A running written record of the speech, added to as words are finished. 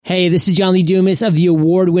Hey, this is John Lee Dumas of the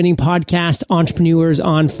award-winning podcast Entrepreneurs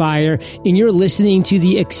on Fire, and you're listening to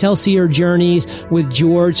the Excelsior Journeys with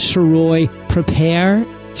George Sirois. Prepare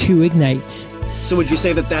to ignite. So would you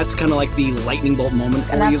say that that's kind of like the lightning bolt moment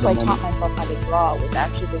for you? And that's why I taught myself how to draw, was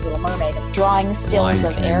actually The Little Mermaid, drawing stills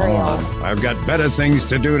of Ariel. I've got better things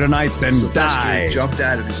to do tonight than die. Jumped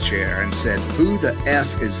out of his chair and said, "Who the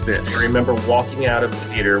F is this?" I remember walking out of the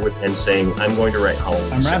theater and saying, "I'm going to write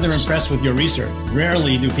Halloween." I'm rather impressed with your research.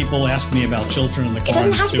 Rarely do people ask me about Children in the Corn. It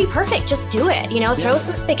doesn't have to be perfect. Just do it. Throw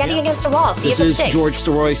some spaghetti against a wall. See if it sticks. This is George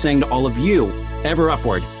Sirois saying to all of you, ever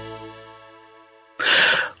upward.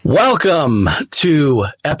 Welcome to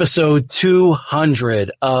episode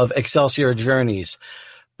 200 of Excelsior Journeys,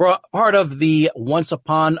 part of the Once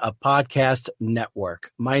Upon a Podcast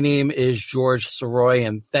network. My name is George Sirois,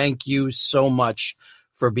 and thank you so much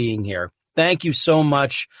for being here. Thank you so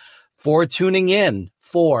much for tuning in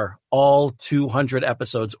for all 200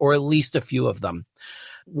 episodes, or at least a few of them.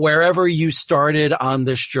 Wherever you started on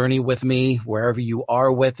this journey with me, wherever you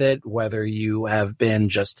are with it, whether you have been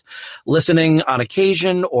just listening on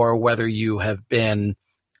occasion or whether you have been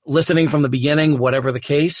listening from the beginning, whatever the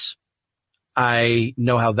case, I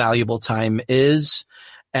know how valuable time is.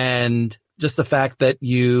 And just the fact that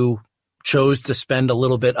you chose to spend a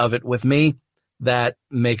little bit of it with me, that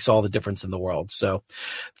makes all the difference in the world. So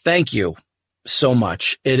thank you so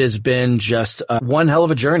much. It has been just one hell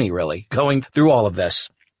of a journey, really, going through all of this.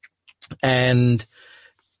 And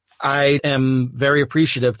I am very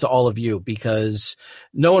appreciative to all of you, because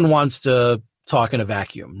no one wants to talk in a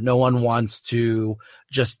vacuum. No one wants to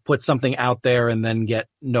just put something out there and then get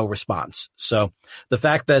no response. So the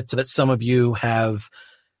fact that some of you have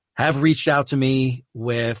reached out to me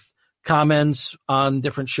with comments on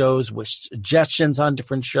different shows, with suggestions on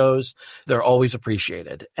different shows, they're always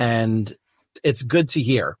appreciated. And it's good to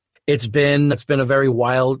hear. It's been a very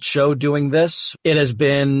wild show doing this. It has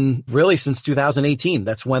been really since 2018.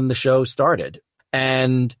 That's when the show started.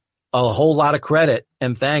 And a whole lot of credit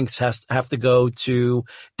and thanks have to go to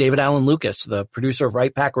David Alan Lucas, the producer of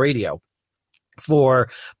Right Pack Radio, for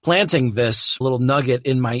planting this little nugget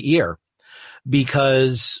in my ear.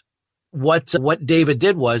 Because what David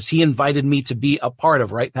did was he invited me to be a part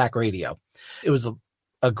of Right Pack Radio. It was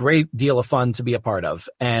a great deal of fun to be a part of.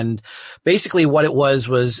 And basically what it was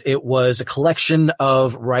a collection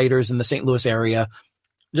of writers in the St. Louis area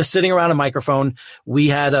just sitting around a microphone. We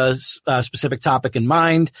had a specific topic in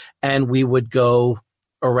mind, and we would go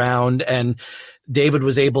around, and David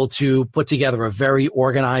was able to put together a very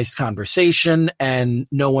organized conversation, and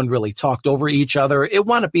no one really talked over each other. It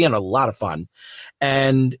wound up being a lot of fun.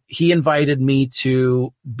 And he invited me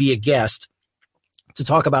to be a guest to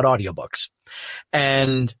talk about audiobooks.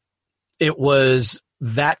 And it was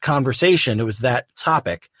that conversation, it was that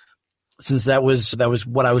topic, since that was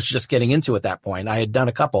what I was just getting into at that point. I had done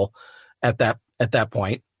a couple at that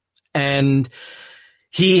point. And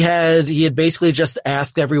he had basically just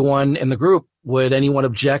asked everyone in the group, would anyone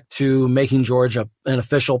object to making George an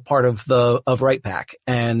official part of Right Pack?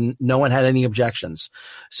 And no one had any objections.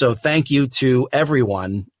 So thank you to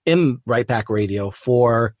everyone in Right Pack Radio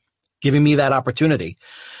for giving me that opportunity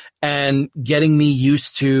and getting me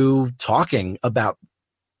used to talking about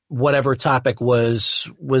whatever topic was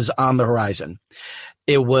on the horizon.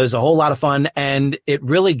 It was a whole lot of fun, and it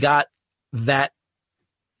really got that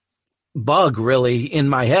bug really in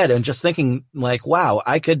my head, and just thinking like, wow,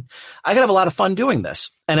 I could have a lot of fun doing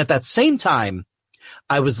this. And at that same time,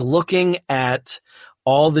 I was looking at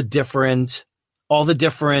all the different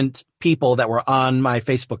people that were on my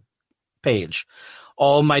Facebook page,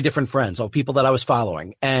 all my different friends, all people that I was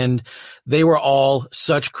following. And they were all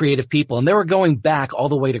such creative people. And they were going back all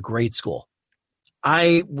the way to grade school.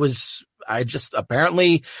 I just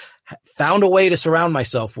apparently found a way to surround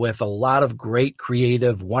myself with a lot of great,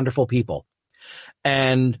 creative, wonderful people.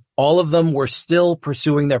 And all of them were still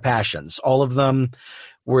pursuing their passions. All of them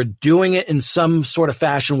were doing it in some sort of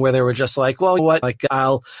fashion where they were just like, well, what, like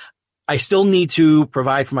I still need to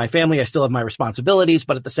provide for my family. I still have my responsibilities,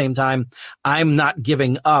 but at the same time, I'm not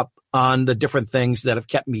giving up on the different things that have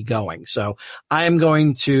kept me going. So I am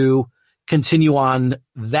going to continue on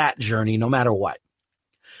that journey no matter what.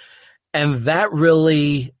 And that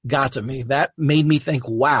really got to me. That made me think,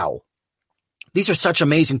 wow, these are such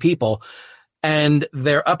amazing people, and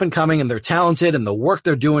they're up and coming, and they're talented, and the work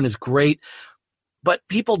they're doing is great, but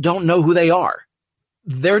people don't know who they are.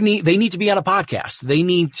 They need to be on a podcast. They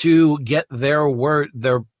need to get their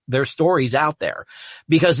stories out there,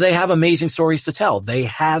 because they have amazing stories to tell. They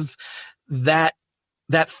have that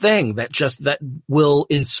thing that will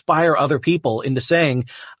inspire other people into saying,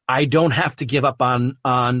 I don't have to give up on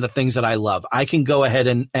the things that I love. I can go ahead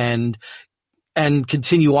and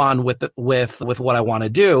continue on with what I want to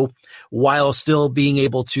do while still being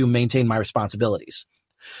able to maintain my responsibilities.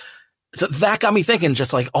 So that got me thinking,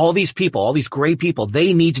 just like all these people, all these great people,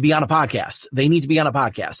 they need to be on a podcast. They need to be on a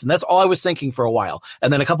podcast. And that's all I was thinking for a while.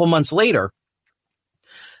 And then a couple months later,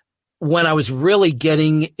 when I was really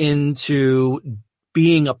getting into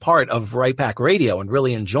being a part of Right Pack Radio and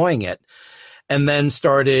really enjoying it, and then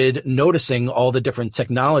started noticing all the different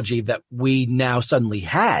technology that we now suddenly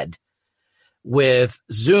had with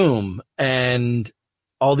Zoom and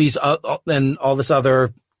all this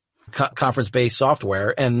other conference-based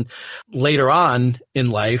software, and later on in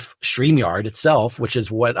life, StreamYard itself, which is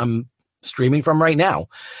what I'm streaming from right now.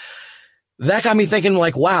 That got me thinking,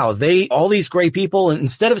 like, wow, all these great people,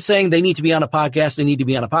 instead of saying they need to be on a podcast, they need to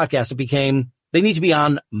be on a podcast, it became they need to be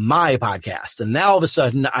on my podcast. And now all of a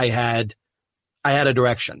sudden I had a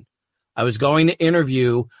direction. I was going to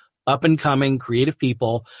interview up and coming creative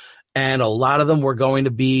people, and a lot of them were going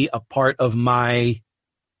to be a part of they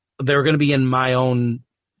were going to be in my own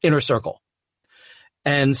inner circle.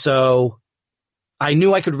 And so I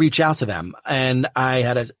knew I could reach out to them, and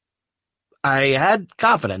I had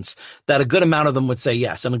confidence that a good amount of them would say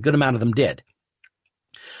yes, and a good amount of them did.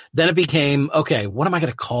 Then it became, okay, what am I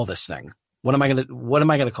going to call this thing? What am I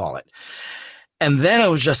going to call it? And then it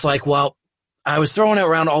was just like, well, I was throwing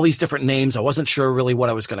around all these different names. I wasn't sure really what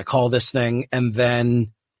I was going to call this thing. And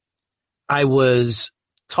then I was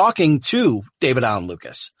talking to David Allen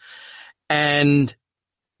Lucas and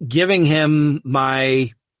giving him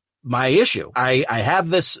my issue. I have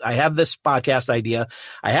this podcast idea.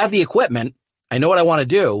 I have the equipment. I know what I want to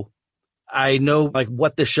do. I know like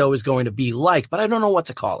what this show is going to be like, but I don't know what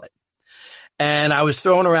to call it. And I was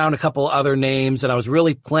throwing around a couple other names, and I was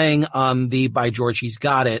really playing on the By George He's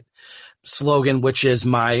Got It slogan, which is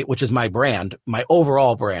my brand, my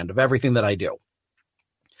overall brand of everything that I do.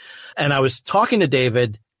 And I was talking to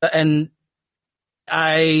David, and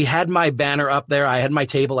I had my banner up there. I had my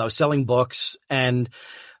table. I was selling books, and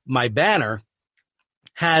my banner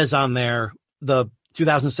has on there the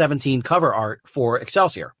 2017 cover art for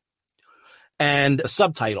Excelsior and a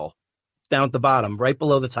subtitle down at the bottom, right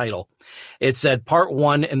below the title. It said Part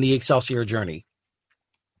 1 in the Excelsior Journey.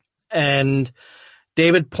 And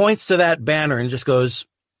David points to that banner and just goes,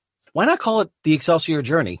 why not call it the Excelsior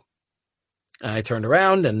Journey? And I turned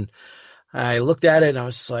around and I looked at it, and I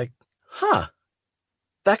was like,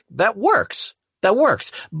 that works. That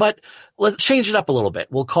works. But let's change it up a little bit.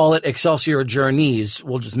 We'll call it Excelsior Journeys.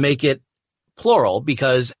 We'll just make it plural,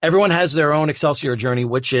 because everyone has their own Excelsior journey,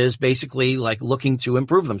 which is basically like looking to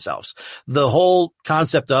improve themselves. The whole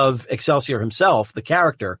concept of Excelsior himself, the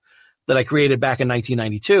character that I created back in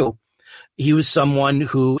 1992, he was someone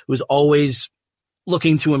who was always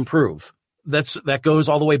looking to improve. That goes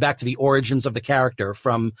all the way back to the origins of the character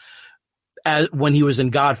from when he was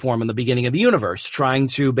in God form in the beginning of the universe, trying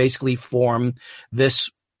to basically form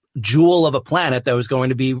this jewel of a planet that was going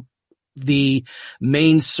to be the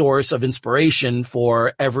main source of inspiration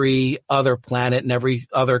for every other planet and every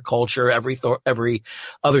other culture, every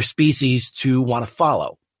other species to want to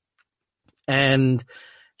follow. And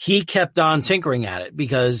he kept on tinkering at it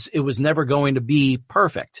because it was never going to be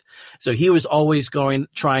perfect. So he was always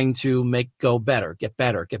trying to go better, get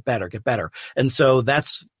better, get better, get better. And so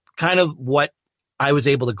that's kind of what I was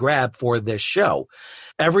able to grab for this show.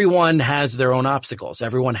 Everyone has their own obstacles.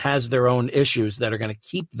 Everyone has their own issues that are going to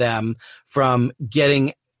keep them from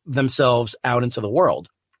getting themselves out into the world.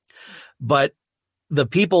 But the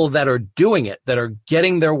people that are doing it, that are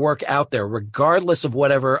getting their work out there, regardless of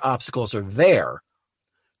whatever obstacles are there,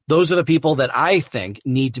 those are the people that I think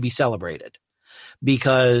need to be celebrated,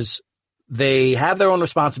 because they have their own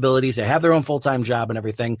responsibilities. They have their own full-time job and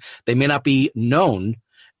everything. They may not be known,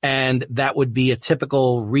 and that would be a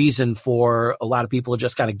typical reason for a lot of people to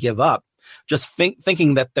just kind of give up, just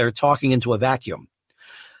thinking that they're talking into a vacuum.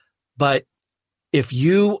 But if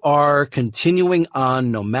you are continuing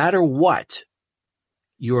on no matter what,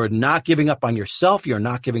 you're not giving up on yourself, you're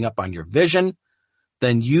not giving up on your vision,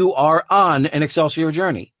 then you are on an Excelsior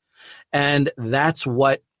journey. And that's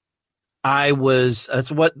what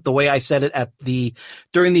the way I said it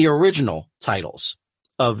during the original titles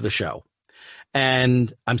of the show.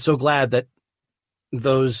 And I'm so glad that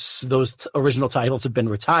those original titles have been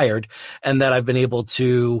retired, and that I've been able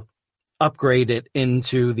to upgrade it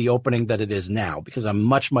into the opening that it is now, because I'm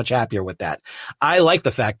much, much happier with that. I like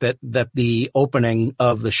the fact that the opening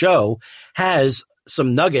of the show has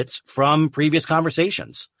some nuggets from previous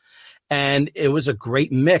conversations. And it was a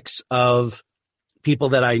great mix of people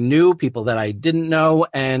that I knew, people that I didn't know.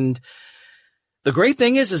 And The great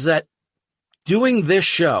thing is that doing this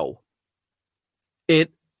show,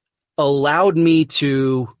 it allowed me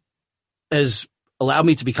to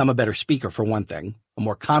become a better speaker, for one thing, a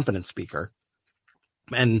more confident speaker.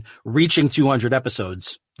 And reaching 200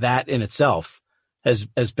 episodes, that in itself has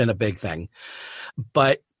been a big thing.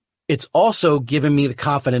 But it's also given me the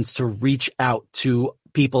confidence to reach out to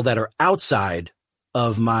people that are outside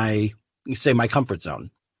of my comfort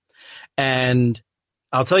zone. And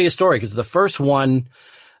I'll tell you a story, because the first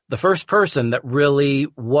person that really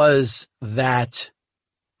was that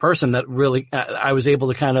person that really I was able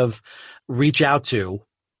to kind of reach out to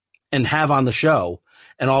and have on the show,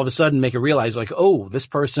 and all of a sudden make it realize, like, oh, this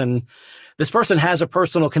person has a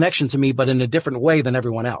personal connection to me, but in a different way than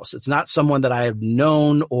everyone else. It's not someone that I have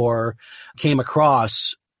known or came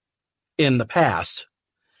across in the past.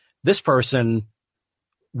 This person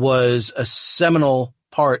was a seminal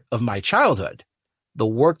part of my childhood, the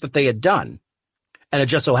work that they had done. And it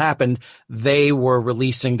just so happened they were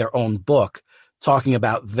releasing their own book talking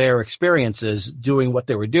about their experiences doing what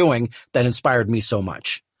they were doing that inspired me so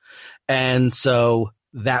much. And so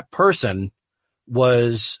that person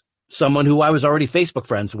was someone who I was already Facebook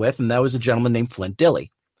friends with, and that was a gentleman named Flint Dilley.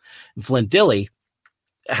 And Flint Dilley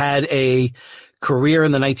had a career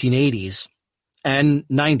in the 1980s and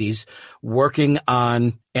 90s working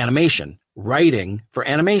on animation, writing for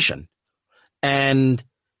animation. And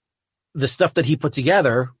the stuff that he put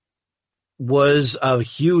together was a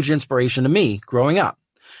huge inspiration to me growing up.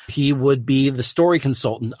 He would be the story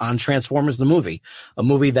consultant on Transformers the movie, a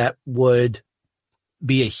movie that would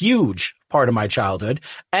be a huge part of my childhood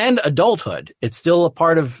and adulthood. It's still a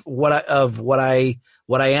part of what I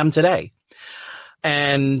am today.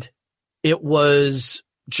 And it was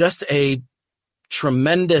just a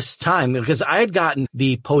tremendous time, because I had gotten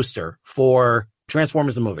the poster for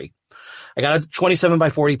Transformers the movie. I got a 27 by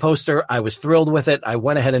 40 poster. I was thrilled with it. I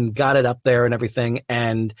went ahead and got it up there and everything.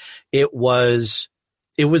 And it was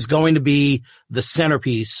going to be the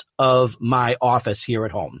centerpiece of my office here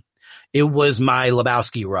at home. It was my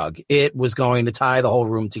Lebowski rug. It was going to tie the whole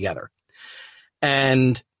room together.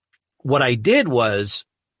 And what I did was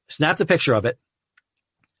snapped a picture of it.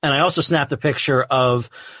 And I also snapped a picture of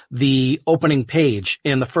the opening page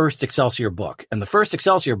in the first Excelsior book. And the first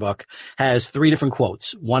Excelsior book has 3 different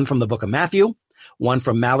quotes, one from the Book of Matthew, one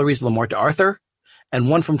from Mallory's La Morte d'Arthur, and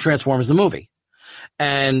one from Transformers the movie.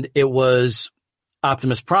 And it was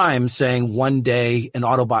Optimus Prime saying, "One day an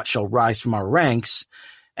Autobot shall rise from our ranks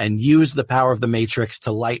and use the power of the Matrix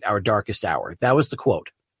to light our darkest hour." That was the quote.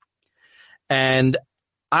 And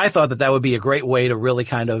I thought that would be a great way to really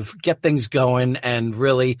kind of get things going and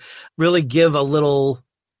really, really give a little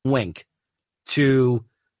wink to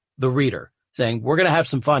the reader, saying, we're going to have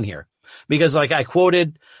some fun here. Because like I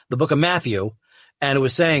quoted the Book of Matthew, and it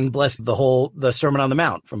was saying, bless the Sermon on the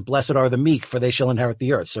Mount, from blessed are the meek, for they shall inherit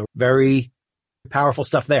the earth. So very powerful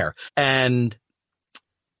stuff there. And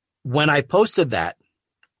when I posted that,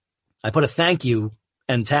 I put a thank you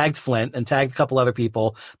and tagged Flint and tagged a couple other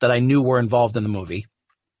people that I knew were involved in the movie.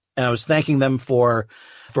 And I was thanking them for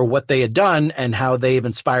what they had done and how they've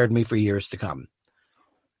inspired me for years to come.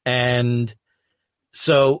 And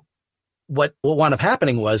so what wound up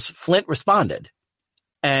happening was Flint responded.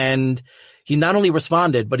 And he not only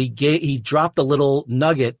responded, but he dropped a little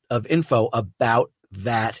nugget of info about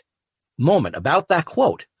that moment, about that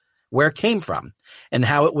quote, where it came from, and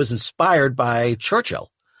how it was inspired by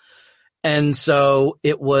Churchill. And so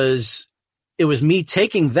it was me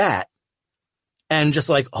taking that and just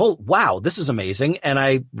like, oh, wow, this is amazing. And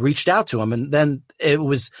I reached out to him, and then it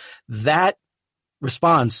was that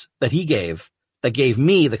response that he gave that gave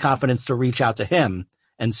me the confidence to reach out to him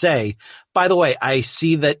and say, by the way, I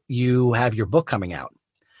see that you have your book coming out.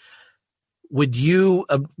 Would you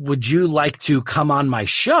like to come on my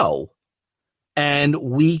show, and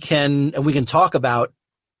we can talk about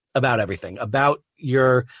everything, about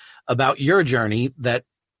your journey that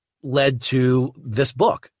led to this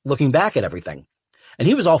book, looking back at everything. And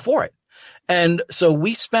he was all for it. And so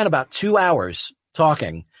we spent about 2 hours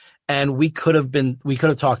talking, and we could have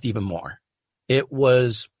talked even more. It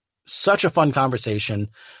was such a fun conversation.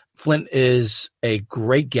 Flint is a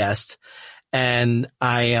great guest, and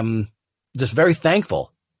I am just very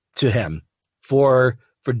thankful to him for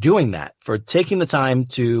doing that, for taking the time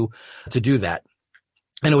to do that.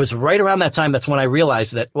 And it was right around that time, that's when I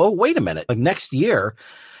realized that, well, wait a minute, like next year,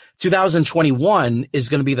 2021 is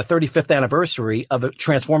going to be the 35th anniversary of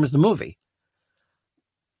Transformers the movie.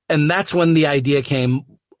 And that's when the idea came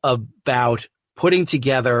about putting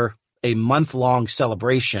together a month-long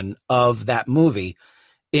celebration of that movie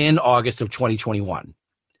in August of 2021.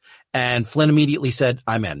 And Flynn immediately said,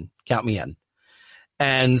 I'm in, count me in.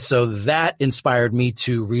 And so that inspired me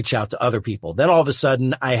to reach out to other people. Then all of a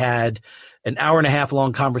sudden I had an 1.5 hour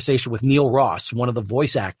long conversation with Neil Ross, one of the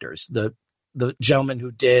voice actors, the gentleman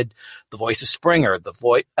who did the voice of Springer, the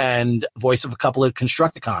voice of a couple of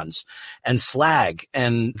Constructicons and Slag,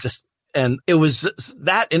 and it was,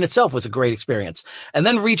 that in itself was a great experience. And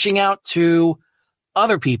then reaching out to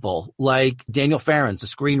other people like Daniel Farrens, the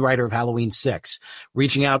screenwriter of Halloween 6,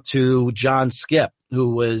 reaching out to John Skipp,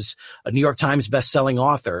 who was a New York Times bestselling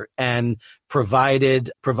author and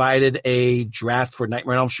provided a draft for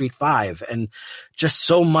Nightmare on Elm Street 5, and just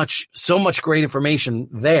so much great information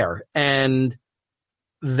there. And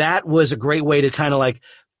that was a great way to kind of like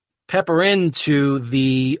pepper into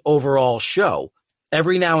the overall show.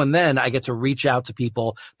 Every now and then I get to reach out to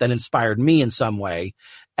people that inspired me in some way,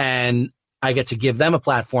 and I get to give them a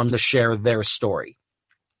platform to share their story.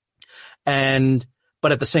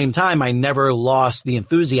 But at the same time, I never lost the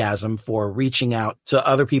enthusiasm for reaching out to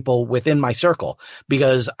other people within my circle,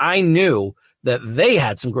 because I knew that they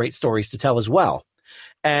had some great stories to tell as well.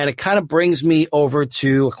 And it kind of brings me over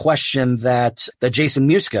to a question that Jason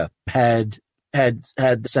Muska had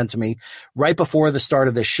sent to me right before the start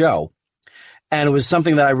of this show. And it was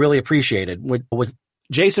something that I really appreciated. With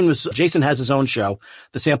Jason has his own show,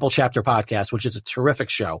 the Sample Chapter Podcast, which is a terrific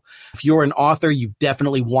show. If you're an author, you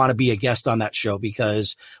definitely want to be a guest on that show,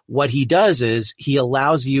 because what he does is he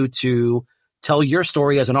allows you to tell your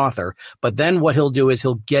story as an author, but then what he'll do is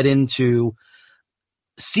he'll get into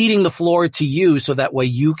ceding the floor to you so that way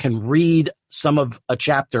you can read a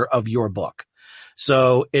chapter of your book.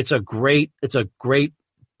 So it's a great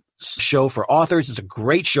show for authors. It's a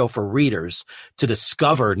great show for readers to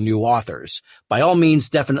discover new authors. By all means,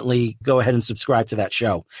 definitely go ahead and subscribe to that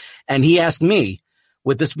show. And he asked me,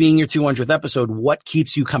 with this being your 200th episode, what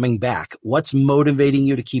keeps you coming back? What's motivating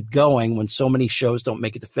you to keep going when so many shows don't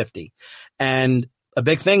make it to 50? And a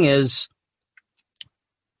big thing is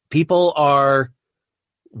people are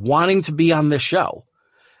wanting to be on this show.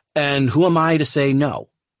 And who am I to say no?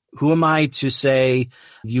 Who am I to say,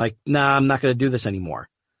 nah, I'm not going to do this anymore?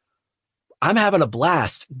 I'm having a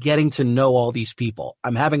blast getting to know all these people.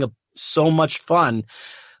 I'm having so much fun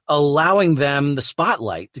allowing them the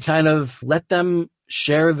spotlight to kind of let them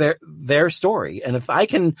share their story. And if I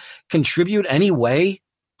can contribute any way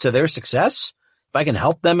to their success, if I can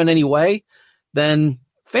help them in any way, then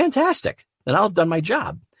fantastic. Then I'll have done my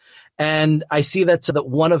job. And I see that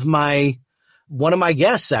one of my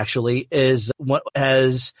guests actually is what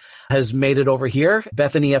has made it over here.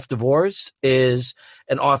 Bethany F. DeVores is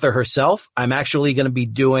an author herself. I'm actually going to be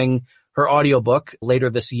doing her audiobook later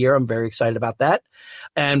this year. I'm very excited about that.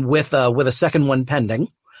 And with a second one pending.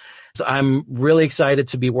 So I'm really excited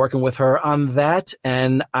to be working with her on that.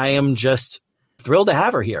 And I am just thrilled to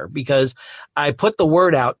have her here, because I put the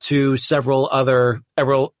word out to several other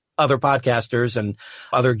podcasters and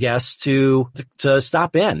other guests to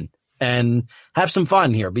stop in and have some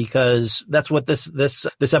fun here, because that's what this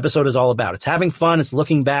episode is all about. It's having fun, it's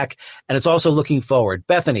looking back, and it's also looking forward.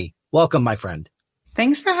 Bethany, welcome, my friend.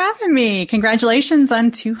 Thanks for having me. Congratulations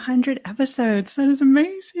on 200 episodes. That is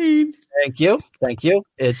amazing. Thank you.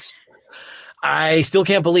 I still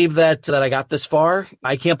can't believe that I got this far.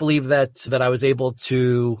 I can't believe that I was able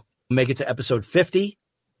to make it to episode 50.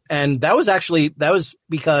 And that was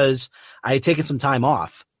because I had taken some time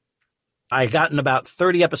off. I had gotten about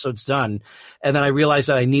 30 episodes done, and then I realized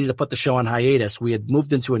that I needed to put the show on hiatus. We had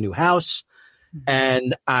moved into a new house,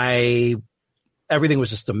 and everything was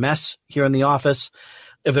just a mess here in the office.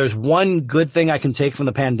 If there's one good thing I can take from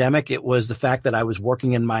the pandemic, it was the fact that I was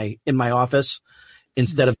working in my office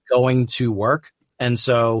instead of going to work. And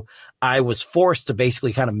so I was forced to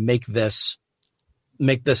basically kind of make this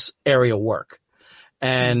area work.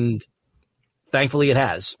 And thankfully it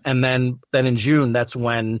has. And then in June, that's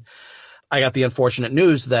when I got the unfortunate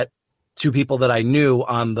news that two people that I knew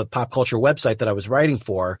on the pop culture website that I was writing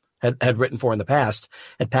for, had written for in the past,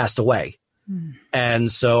 had passed away.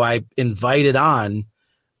 And so I invited on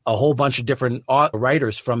a whole bunch of different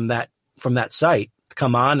writers from that site to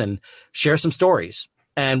come on and share some stories.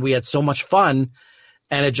 And we had so much fun,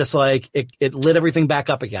 and it just it lit everything back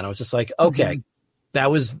up again. I was just like, okay,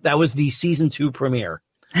 that was the season 2 premiere.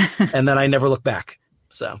 And then I never looked back.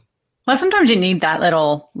 So, well, sometimes you need that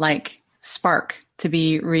little spark to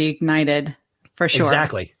be reignited, for sure.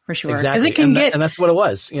 Exactly. For sure. Exactly. It can and that's what it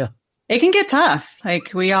was. Yeah. It can get tough.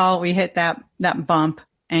 We hit that bump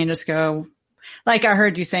and just go, I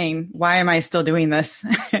heard you saying, why am I still doing this?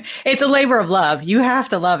 It's a labor of love. You have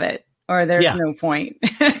to love it, or there's no point.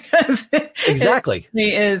 Exactly.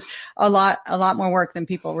 It is a lot more work than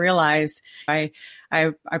people realize. I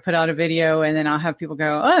put out a video and then I'll have people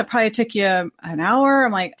go, oh, it probably took you an hour.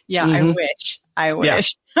 I'm like, yeah, I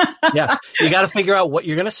wish. Yeah. You got to figure out what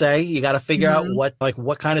you're going to say. You got to figure out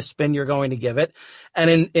what kind of spin you're going to give it.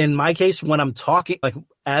 And in my case, when I'm talking, like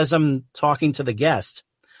as I'm talking to the guest,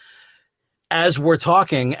 as we're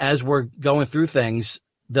talking, as we're going through things,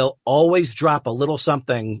 they'll always drop a little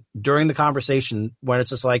something during the conversation when it's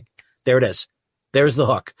just like, there it is. There's the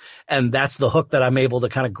hook. And that's the hook that I'm able to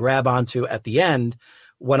kind of grab onto at the end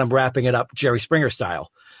when I'm wrapping it up Jerry Springer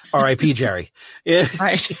style. R.I.P. Jerry. Yeah.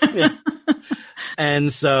 Right. Yeah.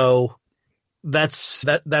 And so that's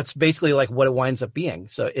basically like what it winds up being.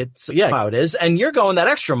 So it's how it is. And you're going that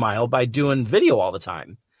extra mile by doing video all the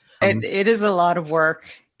time. It is a lot of work.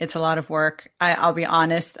 It's a lot of work. I'll be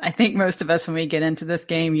honest. I think most of us, when we get into this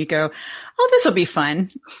game, you go, oh, this will be fun.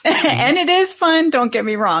 And it is fun. Don't get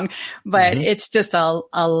me wrong, but it's just a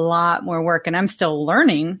lot more work. And I'm still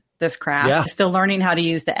learning this craft. Yeah. I'm still learning how to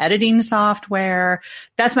use the editing software.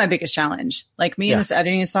 That's my biggest challenge. Like me and this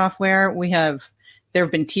editing software, there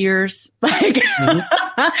have been tears. Like,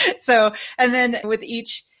 so, and then with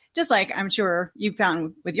each, just like I'm sure you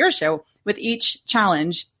found with your show, with each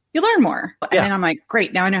challenge, you learn more. And then I'm like,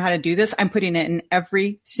 great. Now I know how to do this. I'm putting it in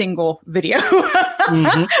every single video.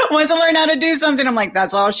 Once I learn how to do something, I'm like,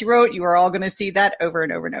 that's all she wrote. You are all going to see that over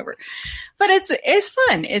and over and over. But it's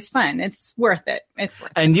fun. It's fun. It's worth it. It's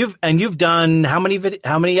worth it. And you've done how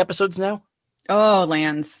many episodes now? Oh,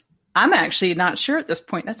 Lance. I'm actually not sure at this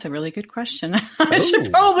point. That's a really good question. I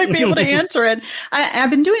should probably be able to answer it. I've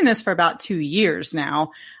been doing this for about 2 years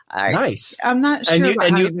now. Nice. I'm not sure about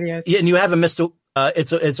how many videos. And you haven't missed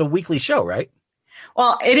it's a weekly show, right?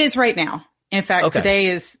 Well, it is right now. In fact, today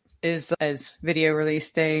is video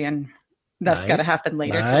release day, and that's got to happen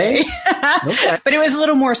later today. But it was a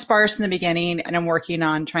little more sparse in the beginning, and I'm working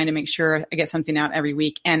on trying to make sure I get something out every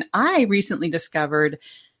week. And I recently discovered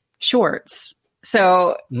shorts.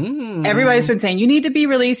 So everybody's been saying, you need to be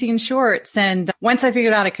releasing shorts. And once I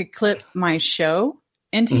figured out I could clip my show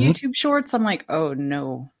into YouTube shorts, I'm like, oh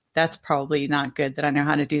no, that's probably not good that I know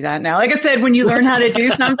how to do that now. Like I said, when you learn how to do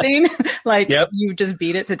something, like you just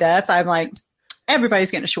beat it to death. I'm like, everybody's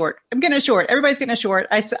getting a short. I'm getting a short. Everybody's getting a short.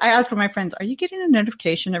 I asked for my friends, are you getting a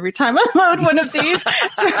notification every time I load one of these? So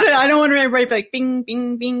that I don't want everybody to be like, bing,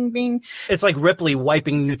 bing, bing, bing. It's like Ripley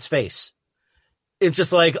wiping Newt's face. It's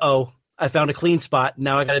just like, oh, I found a clean spot.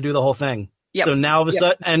 Now I got to do the whole thing. Yep. So now all of a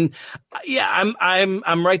sudden, and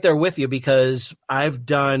I'm right there with you, because I've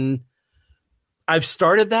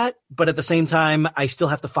started that, but at the same time, I still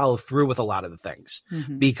have to follow through with a lot of the things,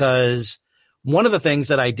 because one of the things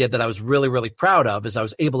that I did that I was really, really proud of is I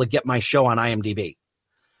was able to get my show on IMDb.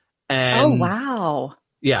 And, oh, wow.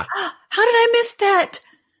 Yeah. How did I miss that?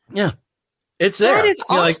 Yeah. It's there. That is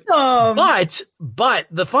awesome. Like, but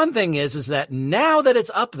the fun thing is that now that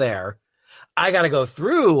it's up there, I got to go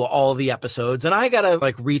through all the episodes, and I got to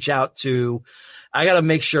I got to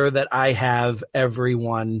make sure that I have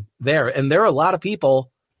everyone there. And there are a lot of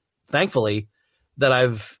people, thankfully, that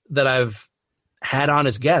I've had on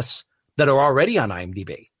as guests that are already on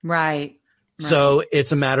IMDb. Right. So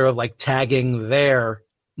it's a matter of like tagging their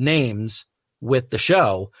names with the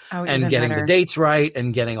show and getting the dates right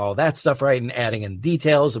and getting all that stuff right and adding in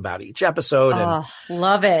details about each episode.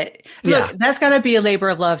 Love it. Look, that's got to be a labor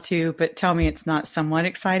of love too, but tell me it's not somewhat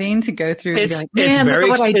exciting to go through. It's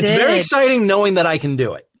very exciting knowing that I can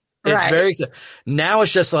do it. It's very exciting. Now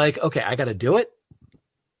it's just like, okay, I got to do it.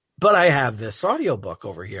 But I have this audiobook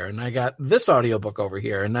over here, and I got this audiobook over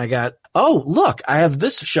here, and I got, oh, look, I have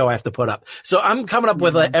this show I have to put up. So I'm coming up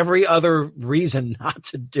with every other reason not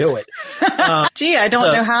to do it. Gee, I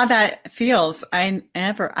don't know how that feels. I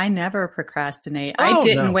never procrastinate. I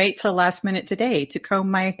didn't wait till last minute today to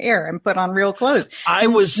comb my hair and put on real clothes. I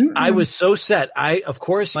was so set. Of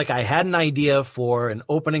course, I had an idea for an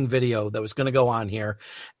opening video that was going to go on here,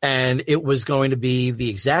 and it was going to be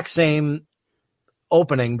the exact same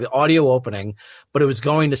opening, the audio opening, but it was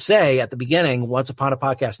going to say at the beginning, Once Upon a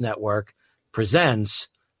Podcast Network presents,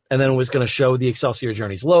 and then it was going to show the Excelsior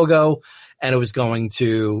Journeys logo, and it was going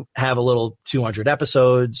to have a little 200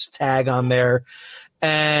 episodes tag on there.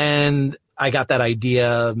 And I got that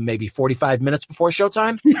idea maybe 45 minutes before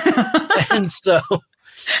showtime.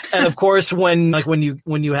 And of course,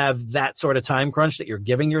 when you have that sort of time crunch that you're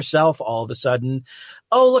giving yourself, all of a sudden,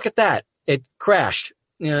 oh, look at that. It crashed.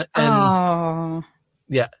 Yeah.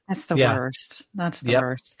 Yeah. That's the worst. That's the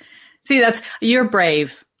worst. See, you're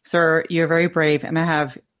brave, sir. You're very brave. And I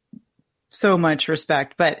have so much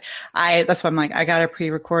respect, but that's why I'm like, I got to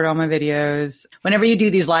pre-record all my videos. Whenever you do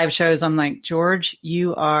these live shows, I'm like, George,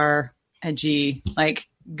 you are gee, like,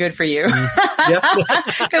 good for you.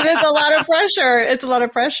 Because it's a lot of pressure. It's a lot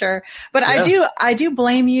of pressure. But I do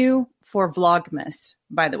blame you for Vlogmas,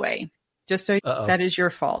 by the way. Just so that is your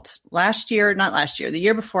fault. The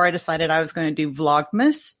year before, I decided I was going to do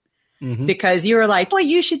Vlogmas because you were like, what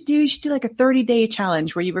you should do like a 30-day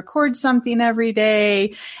challenge where you record something every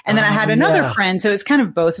day. And then I had another friend. So it's kind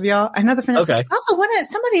of both of y'all. Another friend was like,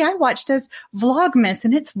 somebody I watched does Vlogmas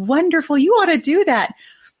and it's wonderful. You ought to do that.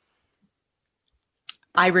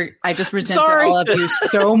 I just resented all of you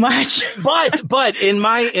so much. but in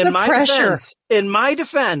my defense,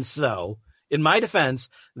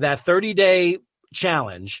 that 30-day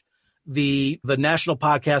challenge, the National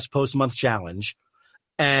Podcast Post Month Challenge,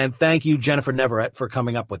 and thank you, Jennifer Neverett, for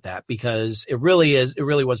coming up with that, because it really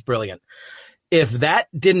was brilliant. If that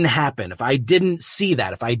didn't happen, if I didn't see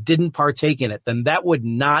that, if I didn't partake in it, then I would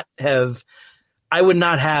not have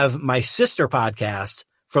my sister podcast,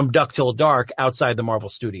 From Duck Till Dark, outside the Marvel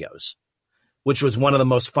Studios, which was one of the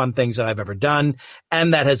most fun things that I've ever done.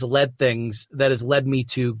 And that has led me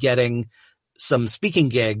to getting some speaking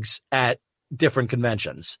gigs at different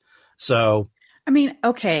conventions. So, I mean,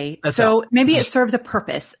 okay. So maybe it serves a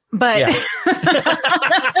purpose, but, and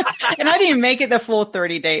I didn't make it the full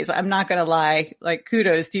 30 days. I'm not going to lie. Like,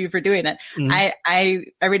 kudos to you for doing it. I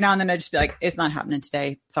every now and then I just be like, it's not happening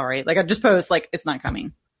today. Sorry. Like, I just post like, it's not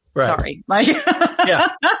coming. Right. Sorry. Like,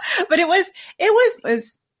 but it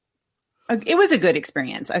was a good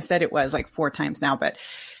experience. I've said it was like 4 times now, but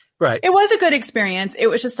it was a good experience. It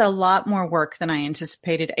was just a lot more work than I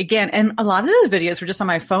anticipated. Again, and a lot of those videos were just on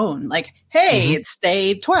my phone. Like, hey, it's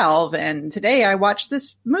day 12 and today I watched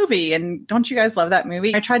this movie, and don't you guys love that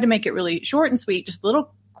movie? I tried to make it really short and sweet, just a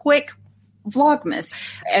little quick Vlogmas.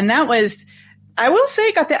 And that was, I will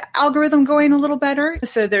say, got the algorithm going a little better.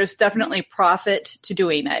 So there's definitely profit to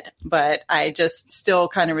doing it. But I just still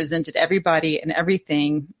kind of resented everybody and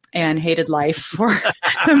everything and hated life for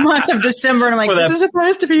the month of December. And I'm like, this is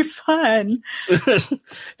supposed to be fun.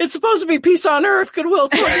 It's supposed to be peace on earth, goodwill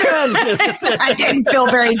toward men. I didn't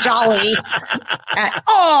feel very jolly at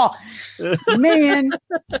all, man.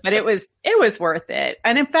 But it was worth it.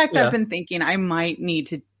 And in fact, I've been thinking I might need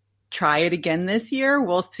to try it again this year.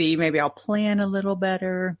 We'll see. Maybe I'll plan a little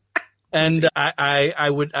better. And I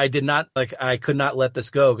could not let this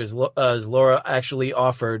go because Laura actually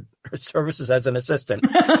offered her services as an assistant.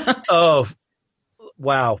 Oh,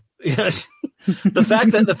 wow. The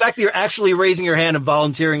fact that you're actually raising your hand and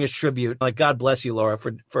volunteering as tribute, like, God bless you, Laura,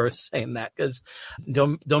 for saying that, because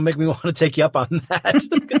don't make me want to take you up on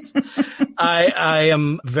that. I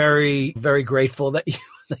am very, very grateful that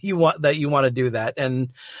you want to do that. And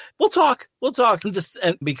we'll talk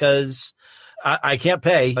because I can't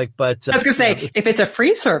pay, like, but I was gonna say, if it's a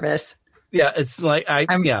free service, it's like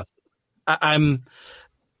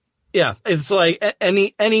it's like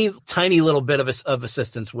any tiny little bit of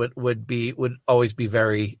assistance would always be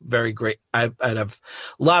very, very great. I'd have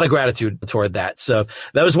a lot of gratitude toward that. So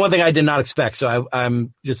that was one thing I did not expect. So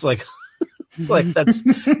I'm just like, it's like that's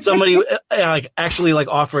somebody like actually like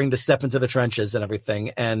offering to step into the trenches and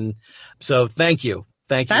everything. And so thank you.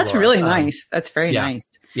 That's Laura. Really nice. That's very nice.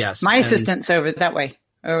 Yes. My assistant's over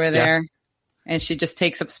there. And she just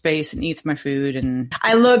takes up space and eats my food. And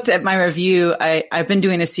I looked at my review. I've been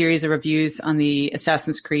doing a series of reviews on the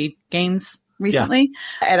Assassin's Creed games recently.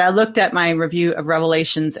 And I looked at my review of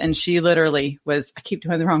Revelations, and she literally was, I keep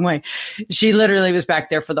doing it the wrong way. She literally was back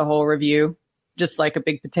there for the whole review, just like a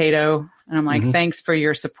big potato. And I'm like, thanks for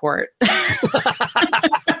your support.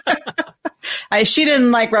 She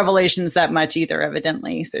didn't like Revelations that much either,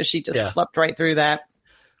 evidently. So she just slept right through that.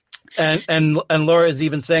 And Laura is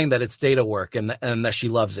even saying that it's data work and that she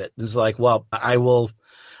loves it. It's like, well,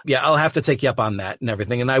 I'll have to take you up on that and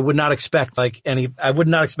everything. And I would not expect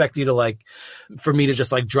you to like, for me to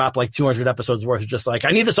just like drop like 200 episodes worth of just like,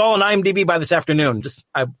 I need this all on IMDb by this afternoon.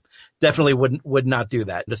 I definitely would not do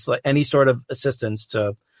that. Just like any sort of assistance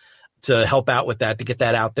to help out with that, to get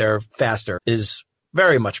that out there faster is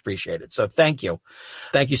very much appreciated. So thank you.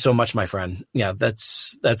 Thank you so much, my friend. Yeah,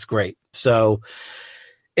 that's great. So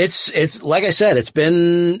it's like I said, it's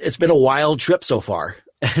been a wild trip so far,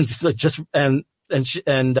 and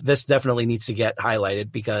and this definitely needs to get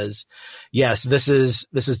highlighted because yes, this is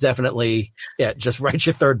definitely, just write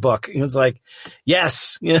your third book. It's like,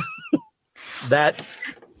 yes, that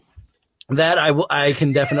I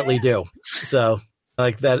can definitely do. So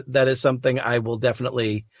like that is something I will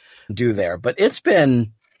definitely do there, but it's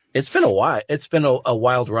been a while. It's been a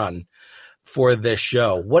wild run for this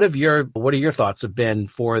show. What are your thoughts have been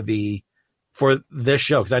for this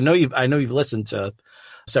show? Because I know you've listened to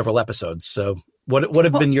several episodes. So What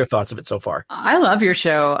have been your thoughts of it so far? I love your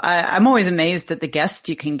show. I'm always amazed at the guests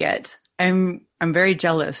you can get. I'm very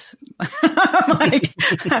jealous. Like,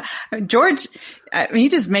 George, you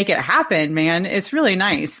just make it happen, man. It's really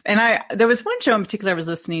nice. And there was one show in particular I was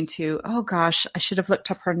listening to. Oh gosh, I should have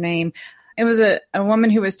looked up her name. It was a woman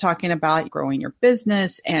who was talking about growing your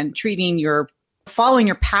business and following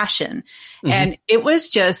your passion. Mm-hmm. And it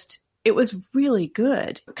was really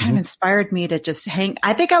good. It kind of inspired me to just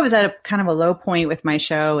I think I was at a kind of a low point with my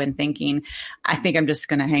show and thinking, I think I'm just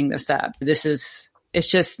going to hang this up. It's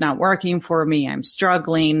just not working for me. I'm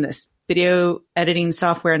struggling. This video editing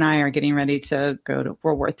software and I are getting ready to go to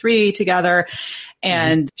World War III together.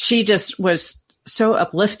 And she just was so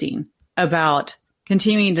uplifting about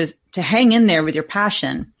continuing to hang in there with your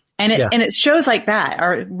passion. And it shows like that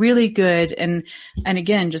are really good. And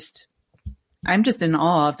again, I'm just in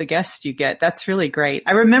awe of the guests you get. That's really great.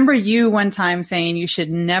 I remember you one time saying you should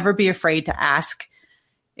never be afraid to ask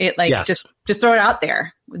it. Like just throw it out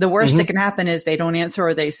there. The worst that can happen is they don't answer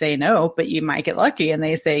or they say no, but you might get lucky and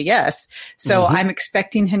they say yes. So I'm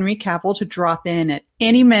expecting Henry Cavill to drop in at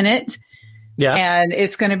any minute. Yeah. And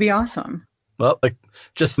it's going to be awesome. Well,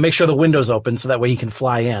 just make sure the window's open so that way he can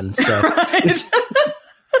fly in. So.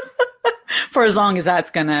 For as long as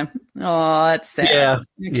that's that's sad. Yeah.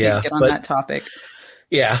 You can't get on that topic.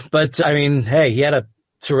 Yeah. But I mean, hey, he had a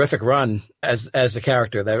terrific run as a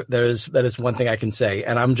character. That is one thing I can say.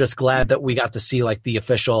 And I'm just glad that we got to see like the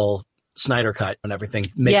official Snyder cut and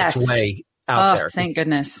everything make its way out there. Thank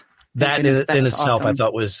goodness. That in itself, awesome. I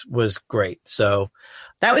thought was great. So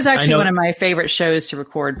that was actually one of my favorite shows to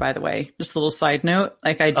record, by the way. Just a little side note.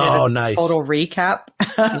 Like I did a total recap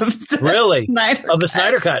of the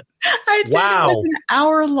Snyder cut. I did. Wow. It was an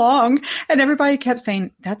hour long and everybody kept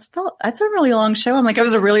saying, that's a really long show. I'm like, it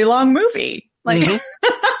was a really long movie. Like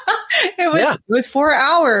it was 4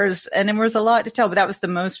 hours and there was a lot to tell, but that was the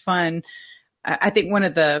most fun. I think one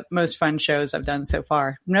of the most fun shows I've done so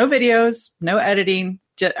far. No videos, no editing.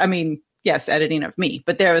 Yes, editing of me,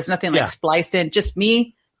 but there was nothing like spliced in, just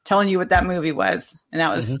me telling you what that movie was. And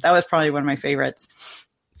that was probably one of my favorites.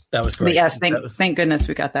 That was great. But yes, thank goodness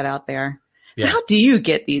we got that out there. Yeah. How do you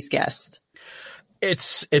get these guests?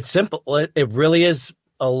 It's simple. It really is.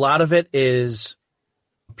 A lot of it is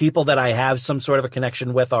people that I have some sort of a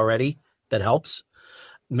connection with already that helps,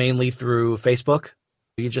 mainly through Facebook.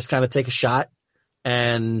 You just kind of take a shot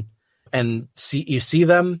and see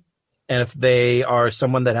them. And if they are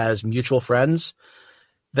someone that has mutual friends,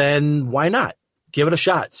 then why not give it a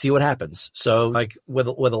shot? See what happens. So like with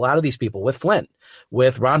a lot of these people, with Flint,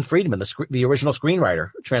 with Ron Friedman, the original screenwriter,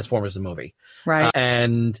 Transformers the movie, right?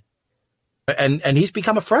 And he's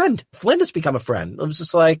become a friend. Flint has become a friend. It was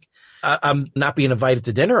just like I'm not being invited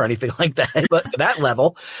to dinner or anything like that, but to that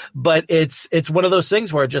level. But it's one of those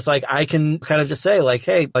things where just like I can kind of just say like,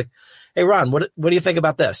 hey, Ron, what do you think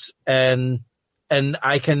about this? And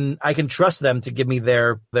I can trust them to give me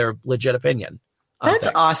their legit opinion. That's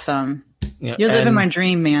awesome. You're living my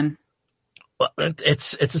dream, man. Well,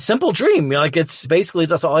 it's a simple dream. Like it's basically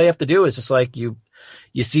that's all you have to do is just like you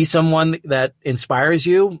see someone that inspires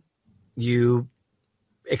you, you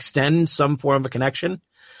extend some form of a connection,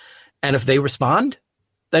 and if they respond,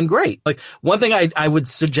 then great. Like one thing I would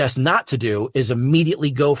suggest not to do is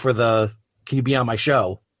immediately go for can you be on my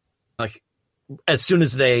show? Like as soon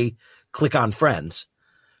as they click on friends,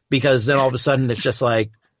 because then all of a sudden it's just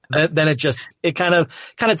like then it kind of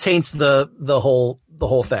taints the whole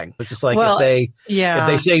thing. It's just like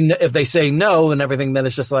if they say no and everything, then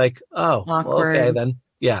it's just like well, okay then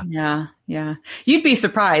yeah. You'd be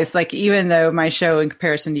surprised. Like even though my show in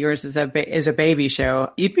comparison to yours is a baby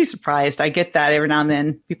show, you'd be surprised. I get that every now and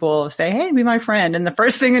then. People will say, "Hey, be my friend," and the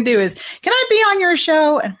first thing I do is, "Can I be on your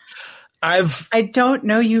show?" And I don't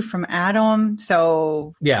know you from Adam,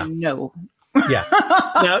 so no. Yeah.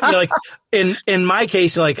 Now, like in my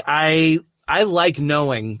case, like I like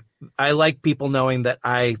people knowing that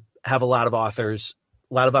I have a lot of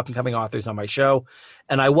up and coming authors on my show,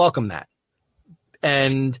 and I welcome that.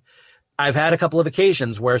 And I've had a couple of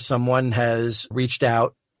occasions where someone has reached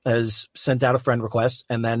out, has sent out a friend request,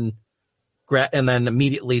 and then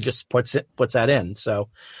immediately just puts that in. So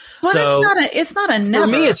it's not a never.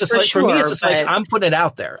 For me, it's just like I'm putting it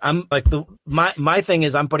out there. I'm like my thing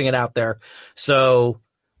is I'm putting it out there, so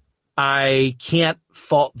I can't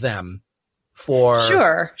fault them for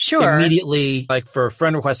sure immediately like for a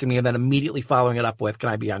friend requesting me and then immediately following it up with, "Can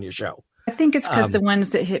I be on your show?" I think it's because the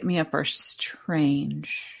ones that hit me up are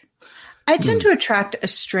strange. I tend to attract a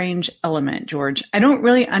strange element, George. I don't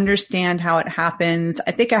really understand how it happens.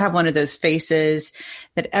 I think I have one of those faces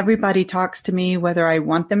that everybody talks to me, whether I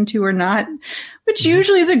want them to or not, which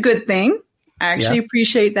usually is a good thing. I actually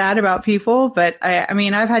appreciate that about people. But I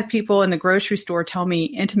mean, I've had people in the grocery store tell me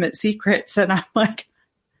intimate secrets, and I'm like,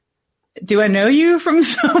 do I know you from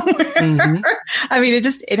somewhere? Mm-hmm. I mean,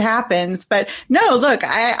 it happens. But no, look,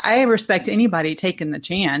 I respect anybody taking the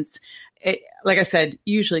chance. Like I said,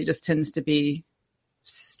 usually just tends to be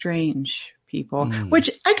strange people,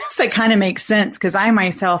 which I guess that kind of makes sense because I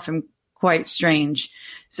myself am quite strange.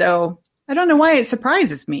 So I don't know why it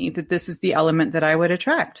surprises me that this is the element that I would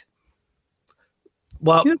attract.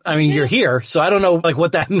 Well, I mean, you're here, so I don't know like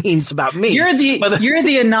what that means about me. You're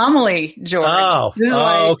the anomaly, George. Oh, this is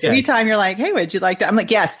why okay. Anytime you're like, "Hey, would you like that?" I'm like,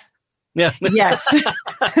 "Yes, yeah, yes,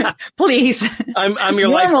 please." I'm your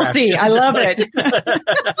normalcy. I love it.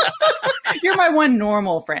 You're my one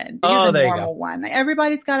normal friend. You're the normal one.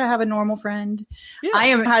 Everybody's got to have a normal friend. Yeah. I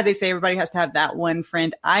am. How do they say? Everybody has to have that one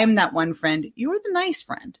friend. I am that one friend. You're the nice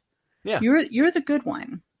friend. Yeah, you're the good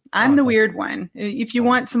one. I'm the weird one. If you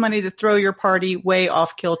want somebody to throw your party way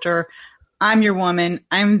off kilter, I'm your woman.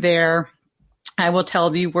 I'm there. I will tell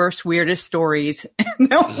the worst, weirdest stories.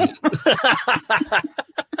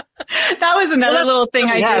 That was another little thing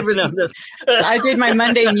I did. I did my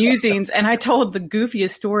Monday musings, and I told the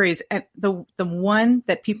goofiest stories. And the one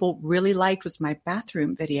that people really liked was my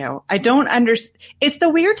bathroom video. I don't understand. It's the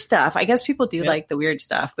weird stuff. I guess people do like the weird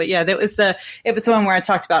stuff. But yeah, it was the one where I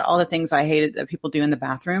talked about all the things I hated that people do in the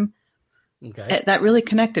bathroom. Okay. That really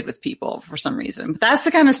connected with people for some reason. But that's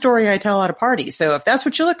the kind of story I tell at a party. So if that's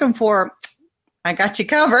what you're looking for, I got you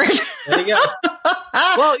covered. There you go.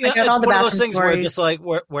 Well, yeah, it's one of those things where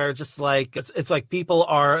just like it's like people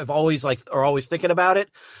are always thinking about it,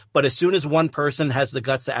 but as soon as one person has the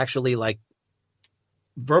guts to actually like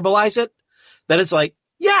verbalize it, then it's like,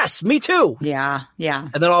 yes, me too. Yeah, yeah.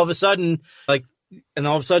 And then all of a sudden,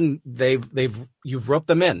 you've roped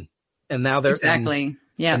them in, and now they're exactly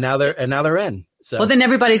and now they're in. So well, then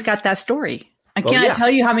everybody's got that story. I cannot tell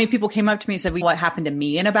you how many people came up to me and said, what happened to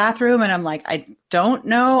me in a bathroom? And I'm like, I don't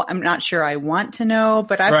know. I'm not sure I want to know,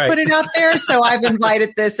 but I've put it out there. So I've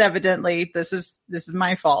invited this. Evidently, this is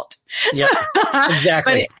my fault. Yeah,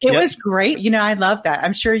 exactly. But it was great. You know, I love that.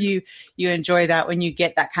 I'm sure you enjoy that when you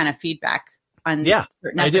get that kind of feedback on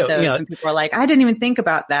certain episodes. I do. And people are like, I didn't even think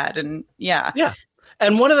about that. And yeah.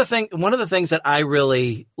 And one of the things that I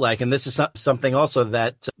really like, and this is something also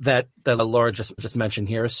that Laura just mentioned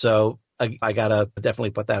here. So I gotta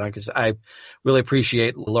definitely put that on because I really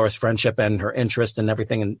appreciate Laura's friendship and her interest and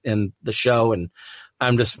everything in the show, and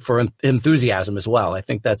I'm just for enthusiasm as well. I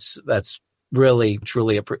think that's really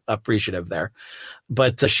truly appreciative there.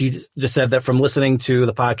 But she just said that from listening to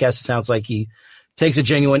the podcast, it sounds like he takes a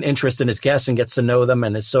genuine interest in his guests and gets to know them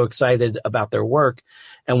and is so excited about their work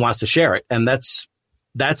and wants to share it. And that's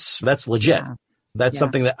legit. Yeah. That's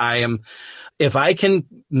something that I am. If I can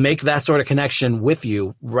make that sort of connection with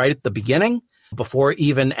you right at the beginning, before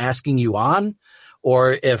even asking you on,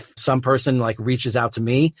 or if some person like reaches out to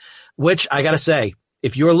me, which I got to say,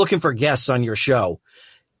 if you're looking for guests on your show,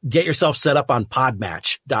 get yourself set up on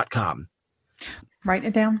podmatch.com. Write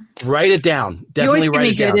it down. Definitely you always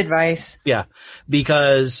write give me good advice. Yeah,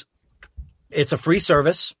 because it's a free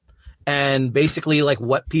service. And basically like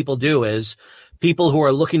what people do is people who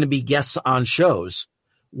are looking to be guests on shows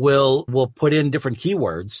will put in different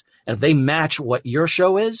keywords. And if they match what your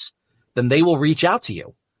show is, then they will reach out to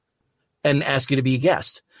you and ask you to be a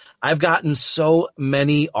guest. I've gotten so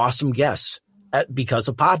many awesome guests because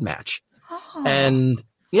of Podmatch. Oh. And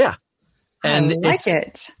yeah. And I like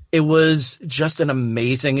it. It was just an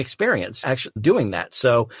amazing experience actually doing that.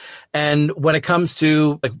 So, and when it comes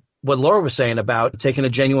to like what Laura was saying about taking a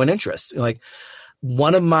genuine interest, like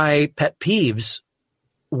one of my pet peeves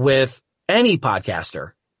with any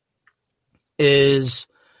podcaster is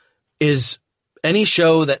any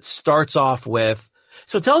show that starts off with,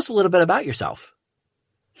 so tell us a little bit about yourself.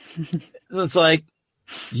 It's like,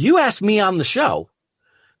 you asked me on the show.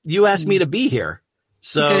 You asked me to be here.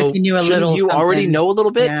 So you already know a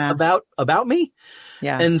little bit about me?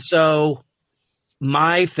 Yeah. And so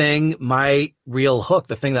my real hook,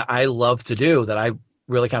 the thing that I love to do, that I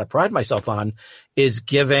really kind of pride myself on, is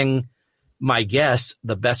giving my guests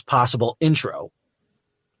the best possible intro.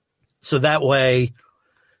 So that way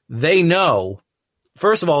they know,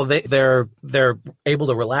 first of all, they're able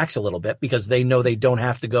to relax a little bit because they know they don't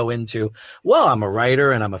have to go into, well, I'm a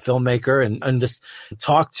writer and I'm a filmmaker and just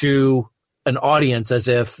talk to an audience as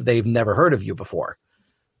if they've never heard of you before.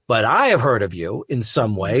 But I have heard of you in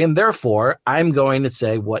some way, and therefore I'm going to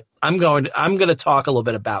say what I'm going to talk a little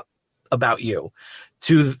bit about you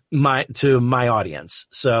to my audience.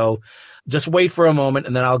 So just wait for a moment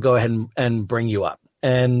and then I'll go ahead and bring you up.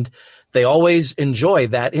 And they always enjoy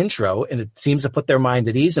that intro, and it seems to put their mind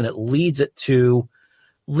at ease, and it leads it to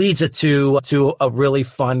a really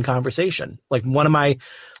fun conversation. Like one of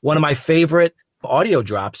my favorite audio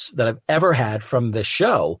drops that I've ever had from this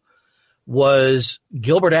show was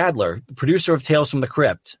Gilbert Adler, the producer of Tales from the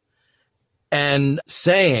Crypt, and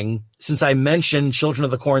saying, since I mentioned Children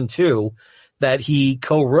of the Corn 2 that he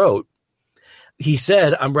co-wrote, he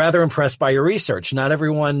said, "I'm rather impressed by your research. Not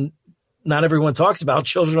everyone talks about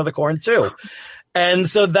Children of the Corn 2." And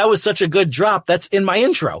so that was such a good drop. That's in my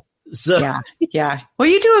intro. So yeah. Well,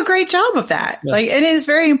 you do a great job of that. Yeah. Like, it is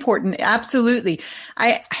very important. Absolutely.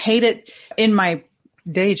 I hate it in my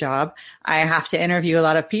day job. I have to interview a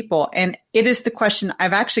lot of people, and it is the question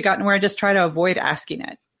I've actually gotten where I just try to avoid asking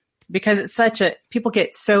it, because it's people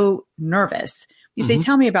get so nervous. You say,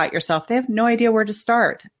 "Tell me about yourself." They have no idea where to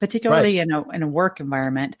start, particularly in a work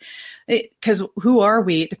environment. Because who are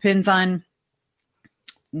we? It depends on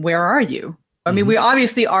where are you? I mean, we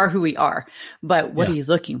obviously are who we are, but what are you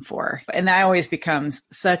looking for? And that always becomes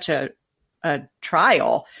such a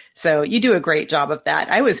trial. So you do a great job of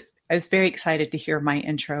that. I was very excited to hear my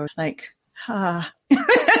intro. Like,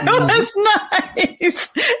 it was nice.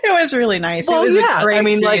 It was really nice. Well, it was a great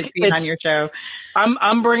being on your show.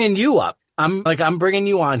 I'm bringing you up. I'm bringing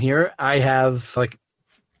you on here. I have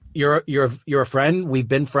you're a friend. We've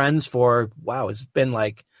been friends for, wow, it's been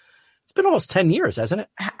almost 10 years, hasn't it?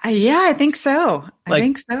 Yeah, I think so.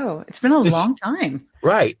 It's been a long time.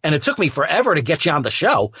 Right. And it took me forever to get you on the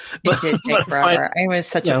show. It did take forever. I was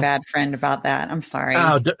such a bad friend about that. I'm sorry.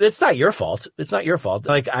 It's not your fault. It's not your fault.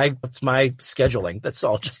 It's my scheduling. That's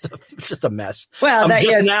all just a mess. Well,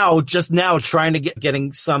 I'm just now trying to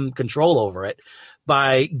getting some control over it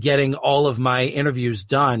by getting all of my interviews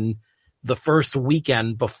done the first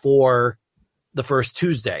weekend before the first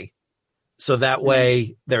Tuesday. So that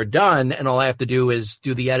way they're done, and all I have to do is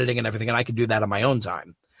do the editing and everything, and I can do that on my own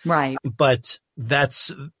time. Right. But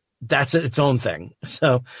that's its own thing.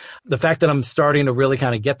 So the fact that I'm starting to really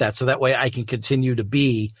kind of get that, so that way I can continue to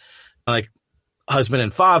be like husband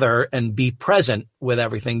and father and be present with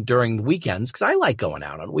everything during the weekends, because I like going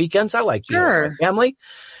out on weekends. I like being with my family,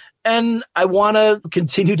 and I want to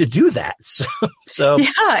continue to do that. So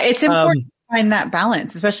yeah, it's important. Find that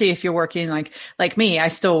balance, especially if you're working like me. I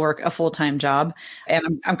still work a full-time job,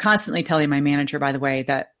 and I'm constantly telling my manager, by the way,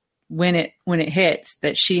 that when it hits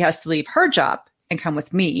that she has to leave her job and come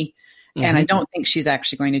with me. And I don't think she's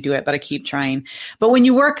actually going to do it, but I keep trying. But when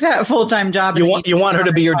you work that full-time job, you want her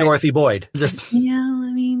to be your Dorothy Boyd. Just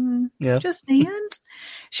saying,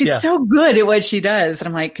 she's so good at what she does. And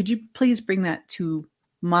I'm like, could you please bring that to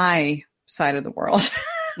my side of the world?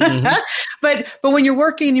 But when you're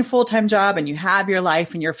working your full-time job and you have your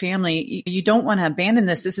life and your family, you don't want to abandon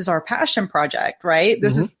this. This is our passion project, right?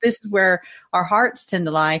 This is where our hearts tend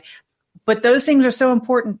to lie. But those things are so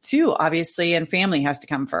important too, obviously, and family has to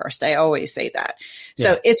come first. I always say that.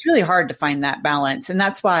 So it's really hard to find that balance. And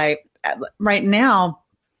that's why right now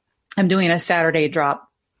I'm doing a Saturday drop.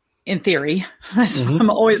 In theory, that's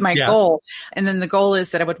always my goal. And then the goal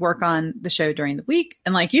is that I would work on the show during the week.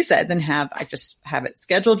 And like you said, then I just have it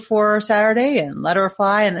scheduled for Saturday and let her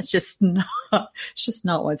fly. And it's just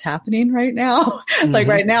not what's happening right now. Like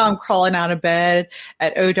right now I'm crawling out of bed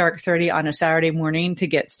at dark 30 on a Saturday morning to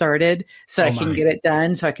get started so I can get it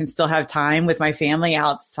done. So I can still have time with my family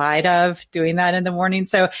outside of doing that in the morning.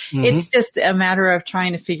 So it's just a matter of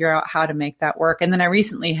trying to figure out how to make that work. And then I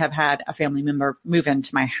recently have had a family member move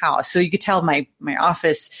into my house. So you could tell my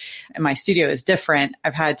office and my studio is different.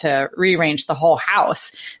 I've had to rearrange the whole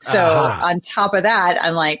house. So on top of that,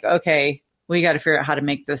 I'm like, okay, we got to figure out how to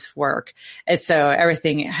make this work. And so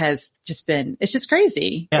everything has just been, it's just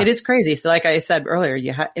crazy. Yeah. It is crazy. So like I said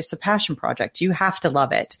earlier, it's a passion project. You have to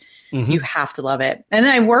love it. You have to love it. And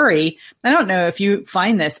then I worry, I don't know if you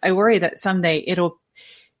find this, I worry that someday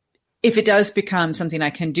if it does become something I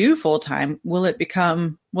can do full time, will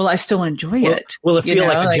I still enjoy it? Will it feel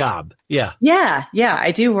like a job? Yeah. Yeah. Yeah. I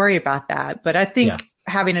do worry about that. But I think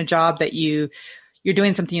having a job that you're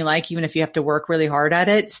doing something you like, even if you have to work really hard at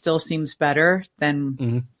it, still seems better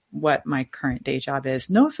than what my current day job is.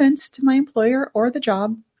 No offense to my employer or the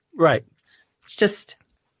job. Right. It's just,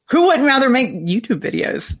 who wouldn't rather make YouTube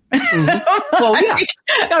videos? Well,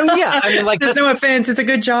 yeah. I mean, like, there's no offense. It's a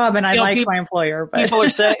good job, and I like my employer. But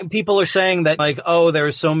people are saying that, like, oh,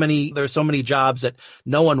 there's so many jobs that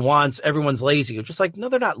no one wants. Everyone's lazy. It's just like, no,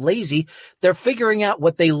 they're not lazy. They're figuring out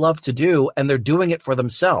what they love to do, and they're doing it for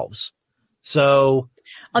themselves. So,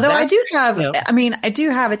 although I do have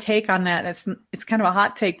a take on that. It's kind of a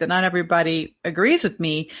hot take that not everybody agrees with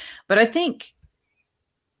me, but I think,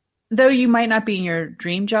 though you might not be in your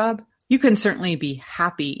dream job, you can certainly be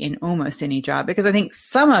happy in almost any job, because I think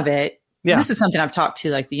some of it, this is something I've talked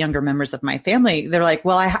to like the younger members of my family. They're like,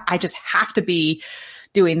 well, I just have to be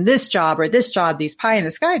doing this job or this job, these pie in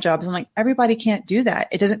the sky jobs. I'm like, everybody can't do that.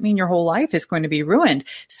 It doesn't mean your whole life is going to be ruined.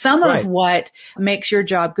 Some of what makes your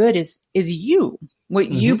job good is you, what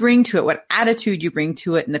you bring to it, what attitude you bring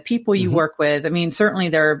to it, and the people you work with. I mean, certainly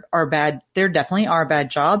there definitely are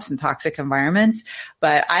bad jobs and toxic environments,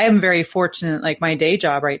 but I am very fortunate, like my day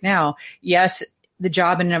job right now. Yes, the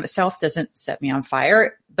job in and of itself doesn't set me on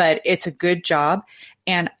fire, but it's a good job.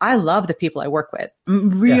 And I love the people I work with.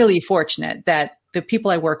 I'm really fortunate that the people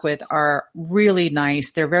I work with are really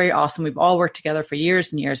nice. They're very awesome. We've all worked together for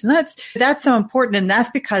years and years. And that's so important. And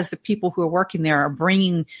that's because the people who are working there are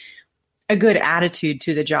bringing a good attitude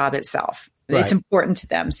to the job itself. Right. It's important to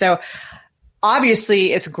them. So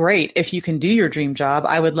obviously it's great if you can do your dream job.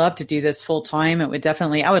 I would love to do this full time. I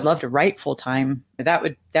would love to write full time. That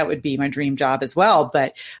would be my dream job as well.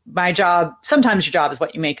 But my job, sometimes your job is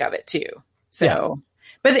what you make of it too. So,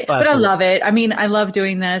 but I love it. I mean, I love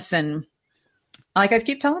doing this, and like I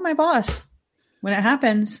keep telling my boss when it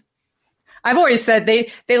happens. I've always said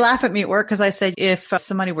they laugh at me at work because I said if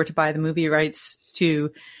somebody were to buy the movie rights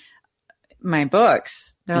to my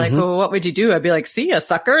books, they're like, well, what would you do? I'd be like, see ya,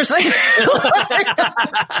 suckers. Bye,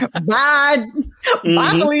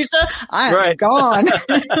 Felicia. I'm gone.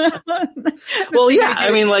 Well, yeah.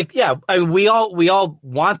 I mean, like, yeah. I mean, we all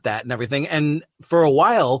want that and everything. And for a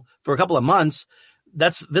while, for a couple of months,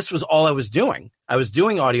 this was all I was doing. I was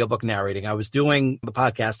doing audiobook narrating. I was doing the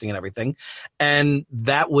podcasting and everything. And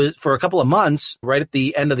that was for a couple of months, right at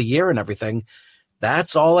the end of the year and everything.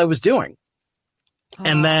 That's all I was doing.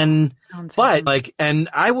 And then, but like, and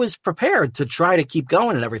I was prepared to try to keep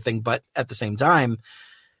going and everything. But at the same time,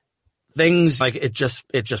 things like it just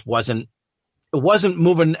wasn't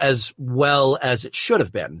moving as well as it should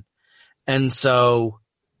have been. And so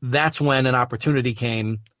that's when an opportunity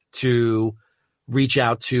came to reach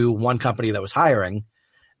out to one company that was hiring,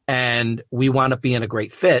 and we wound up being a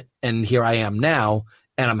great fit. And here I am now,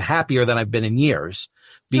 and I'm happier than I've been in years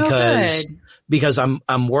because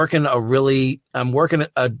I'm working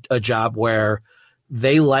a job where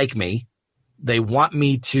they like me. They want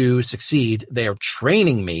me to succeed. They are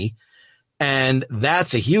training me. And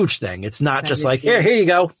that's a huge thing. It's not just like, here you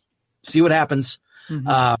go. See what happens.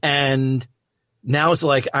 And now it's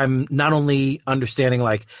like, I'm not only understanding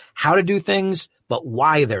like how to do things, but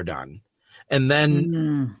why they're done. And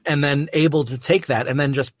then able to take that and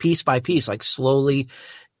then just piece by piece, like slowly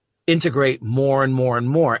integrate more and more and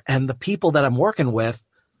more. And the people that I'm working with,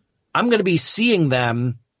 I'm going to be seeing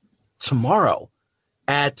them tomorrow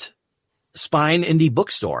at Spine Indie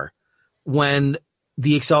Bookstore when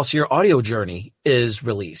the Excelsior audio journey is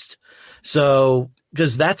released. So,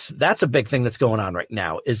 because that's a big thing that's going on right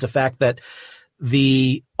now, is the fact that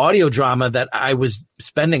the audio drama that I was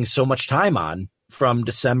spending so much time on from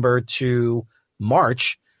December to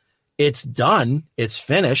March, it's done. It's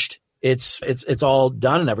finished. It's all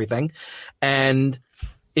done and everything. And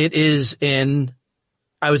it is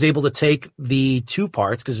I was able to take the 2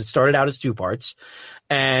 parts, because it started out as 2 parts,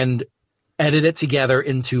 and edit it together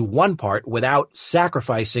into 1 part without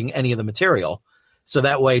sacrificing any of the material. So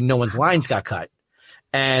that way no one's lines got cut.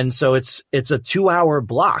 And so it's a 2-hour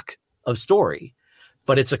block of story,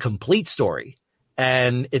 but it's a complete story.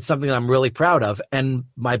 And it's something that I'm really proud of. And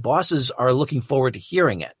my bosses are looking forward to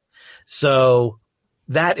hearing it. So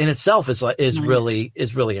that in itself is nice.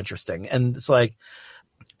 really interesting. And it's like,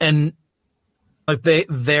 and like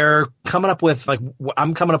they're coming up with like,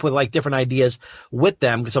 I'm coming up with like different ideas with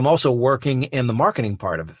them, because I'm also working in the marketing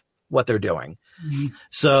part of what they're doing.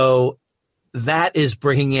 So that is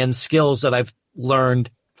bringing in skills that I've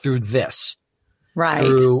learned through this,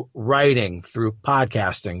 through writing, through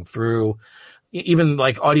podcasting, through even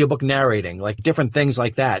like audiobook narrating, like different things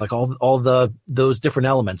like that, like all those different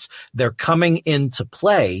elements, they're coming into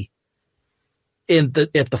play at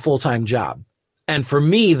the full-time job. And for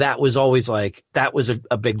me, that was always like, that was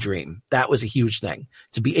a big dream. That was a huge thing,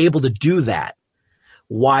 to be able to do that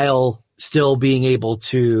while still being able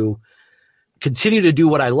to continue to do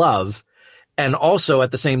what I love. And also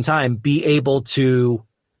at the same time, be able to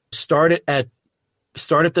start at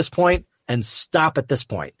this point and stop at this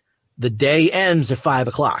point. The day ends at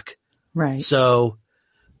 5:00. Right. So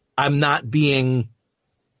I'm not being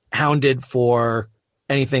hounded for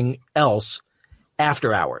anything else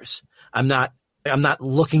after hours. I'm not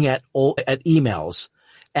looking at emails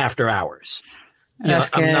after hours. That's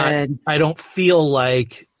good. I don't feel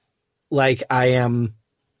like I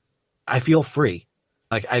feel free.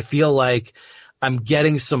 Like I feel like I'm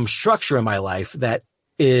getting some structure in my life that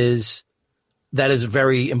is that is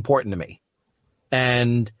very important to me.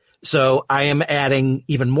 And so I am adding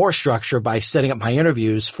even more structure by setting up my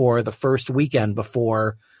interviews for the first weekend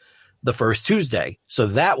before the first Tuesday. So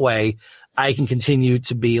that way I can continue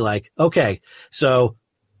to be like, okay, so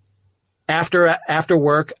after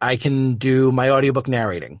work, I can do my audiobook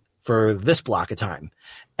narrating for this block of time.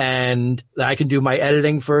 And I can do my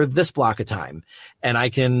editing for this block of time. And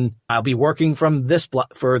I'll be working from this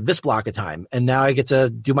for this block of time. And now I get to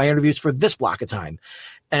do my interviews for this block of time.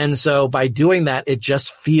 And so by doing that, it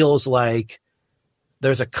just feels like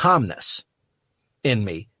there's a calmness in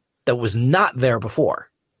me that was not there before,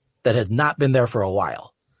 that had not been there for a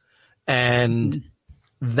while. And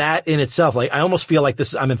that in itself, like, I almost feel like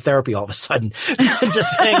I'm in therapy all of a sudden,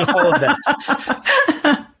 just saying all of this.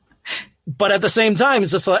 But at the same time,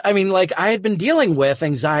 it's just like, I mean, like, I had been dealing with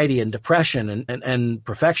anxiety and depression and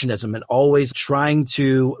perfectionism, and always trying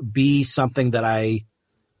to be something that I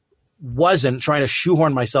wasn't, trying to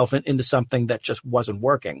shoehorn myself into something that just wasn't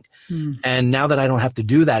working. And now that I don't have to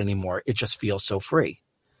do that anymore, it just feels so free.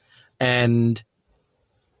 And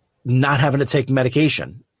not having to take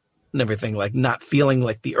medication and everything, like not feeling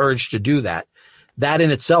like the urge to do that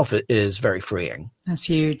in itself is very freeing. That's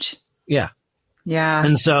huge. Yeah. Yeah.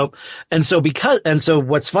 And so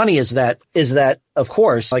what's funny is that of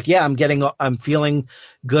course, like, yeah, I'm feeling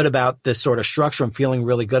good about this sort of structure. I'm feeling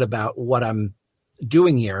really good about what I'm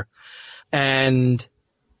doing here. And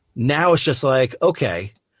now it's just like,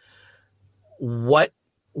 okay, what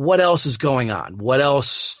else is going on? What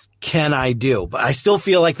else can I do? But I still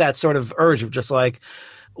feel like that sort of urge of just like,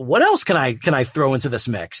 what else can I throw into this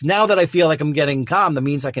mix? Now that I feel like I'm getting calm, that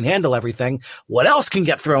means I can handle everything. What else can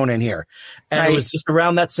get thrown in here? And It was just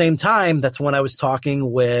around that same time, that's when I was talking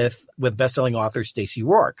with bestselling author Stacey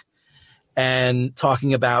Rourke, and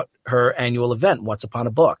talking about her annual event, Once Upon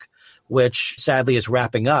a Book, which sadly is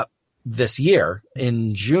wrapping up this year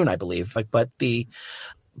in June, I believe. But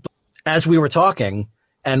as we were talking,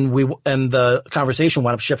 and the conversation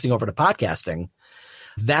wound up shifting over to podcasting,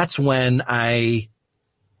 that's when I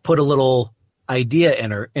put a little idea in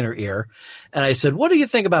her ear. And I said, what do you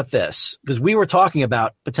think about this? Because we were talking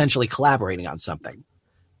about potentially collaborating on something,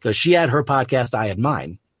 because she had her podcast, I had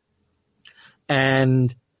mine,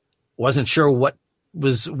 and wasn't sure what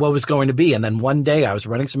was going to be. And then one day I was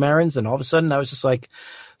running some errands, and all of a sudden I was just like,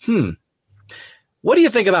 what do you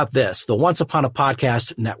think about this? The Once Upon a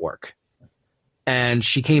Podcast Network. And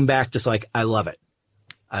she came back just like, I love it.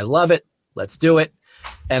 I love it. Let's do it.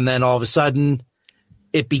 And then all of a sudden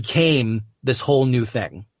it became this whole new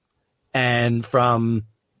thing. And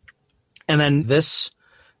then this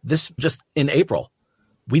just in April,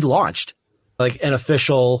 we launched like an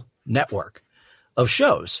official network of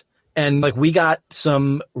shows. And like, we got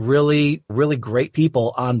some really, really great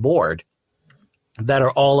people on board that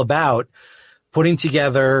are all about putting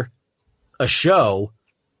together a show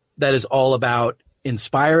that is all about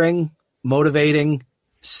inspiring, motivating,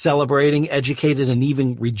 celebrating, educated, and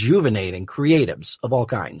even rejuvenating creatives of all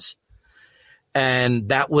kinds. And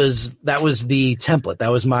that was the template.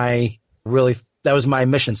 That was my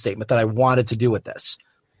mission statement that I wanted to do with this.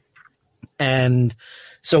 And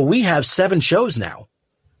so we have 7 shows now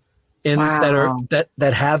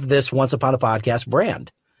that have this Once Upon a Podcast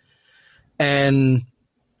brand. And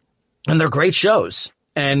they're great shows.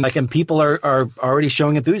 And people are already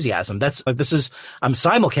showing enthusiasm. I'm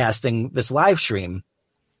simulcasting this live stream,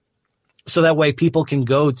 so that way people can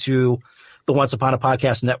go to the Once Upon a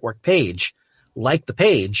Podcast Network page, like the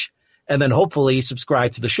page, and then hopefully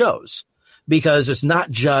subscribe to the shows. Because it's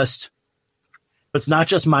not just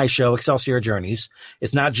my show, Excelsior Journeys.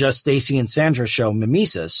 It's not just Stacey and Sandra's show,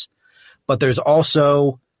 Mimesis, but there's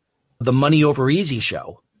also the Money Over Easy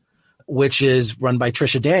show, which is run by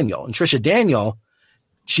Trisha Daniel. And Trisha Daniel,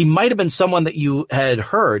 she might have been someone that you had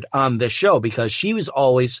heard on this show, because she's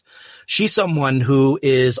someone who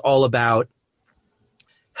is all about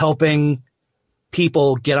helping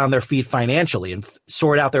people get on their feet financially and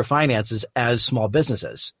sort out their finances as small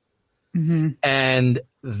businesses. Mm-hmm. And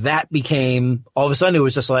that became, all of a sudden it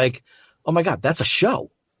was just like, oh my God, that's a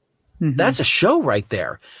show. Mm-hmm. That's a show right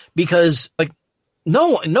there. Because like,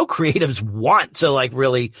 no creatives want to like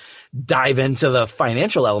really dive into the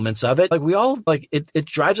financial elements of it. Like, we all like it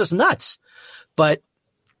drives us nuts. But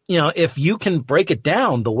if you can break it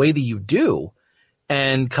down the way that you do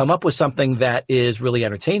and come up with something that is really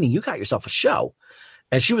entertaining, you got yourself a show.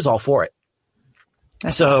 And she was all for it.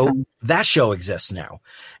 That's awesome. That show exists now.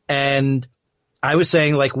 And I was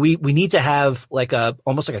saying, like, we need to have like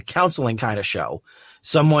almost like a counseling kind of show,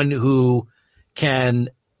 someone who can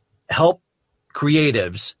help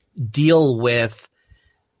creatives deal with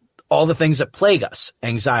all the things that plague us: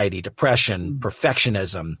 anxiety, depression,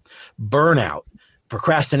 perfectionism, burnout,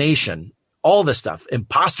 procrastination, all this stuff,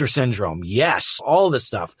 imposter syndrome. Yes, all this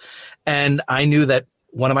stuff. And I knew that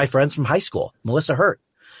one of my friends from high school, Melissa Hurt,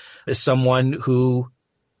 is someone who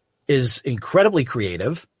is incredibly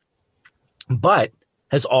creative, but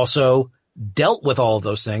has also dealt with all of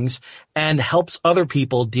those things and helps other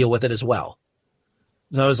people deal with it as well.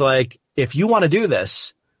 And I was like, if you want to do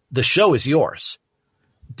this, the show is yours.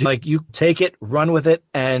 Like, you take it, run with it,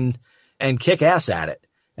 and kick ass at it.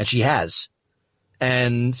 And she has.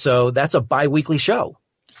 And so that's a bi-weekly show.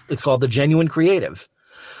 It's called The Genuine Creative.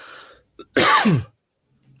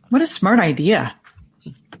 What a smart idea.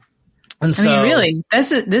 And so, I mean, really,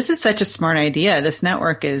 this is such a smart idea. This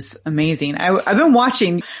network is amazing. I've been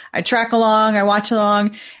watching. I track along. I watch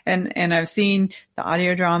along, and I've seen the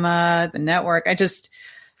audio drama, the network.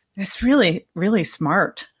 It's really, really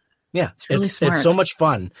smart. Yeah, it's really smart. It's so much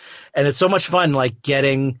fun, and it's so much fun, like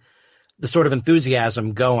getting the sort of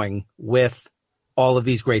enthusiasm going with all of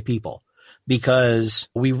these great people, because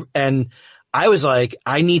I was like,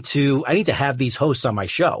 I need to have these hosts on my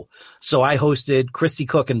show. So I hosted Christy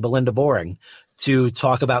Cook and Belinda Boring to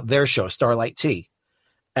talk about their show, Starlight Tea.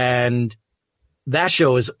 And that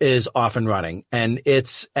show is off and running, and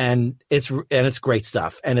it's great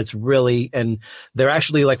stuff. And it's really, and they're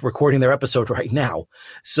actually like recording their episode right now.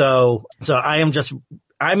 So I'm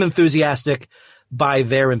enthusiastic by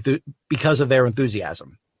because of their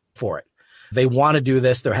enthusiasm for it. They want to do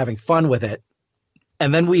this. They're having fun with it.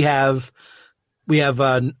 And then we have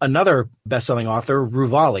another best-selling author,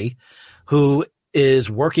 Ruvali, who is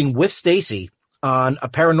working with Stacy on a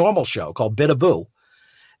paranormal show called Bidaboo.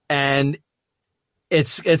 And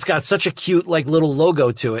it's got such a cute, like, little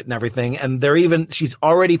logo to it and everything. And she's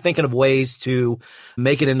already thinking of ways to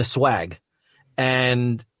make it into swag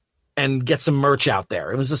and get some merch out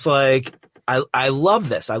there. It was just like, I love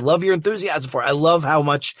this. I love your enthusiasm for it. I love how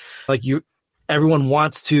much, like, everyone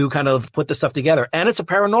wants to kind of put this stuff together, and it's a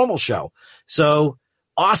paranormal show. So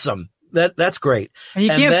awesome. That's great. And you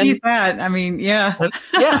can't beat that. I mean, yeah.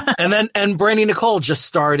 Yeah. And Brandy Nicole just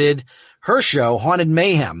started her show, Haunted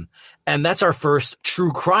Mayhem. And that's our first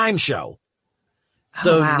true crime show.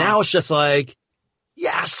 So now it's just like,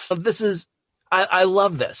 yes, I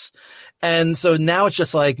love this. And so now it's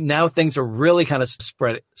just like, now things are really kind of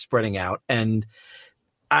spreading out, and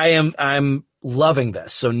I'm loving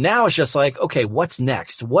this. So now it's just like, okay, what's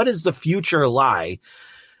next? What does the future lie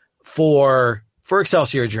for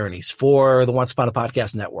Excelsior Journeys, for the Once Upon a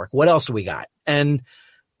Podcast Network? What else do we got? And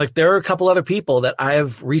like, there are a couple other people that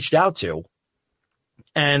I've reached out to,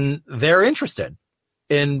 and they're interested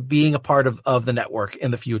in being a part of the network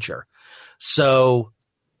in the future. So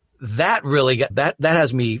that really that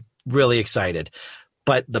has me really excited.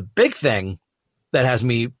 But the big thing that has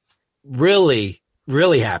me really,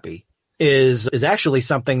 really happy is actually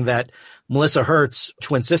something that Melissa Hurt's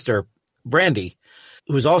twin sister, Brandy,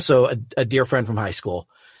 who's also a dear friend from high school,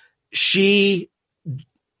 she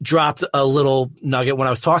dropped a little nugget when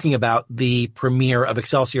I was talking about the premiere of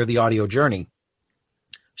Excelsior, the Audio Journey.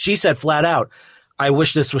 She said flat out, I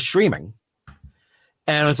wish this was streaming.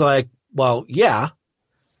 And I was like, well, yeah.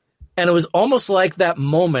 And it was almost like that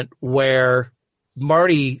moment where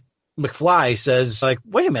Marty McFly says, like,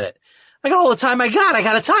 wait a minute, I got all the time I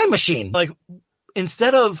got a time machine. Like,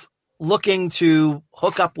 instead of looking to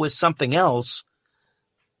hook up with something else,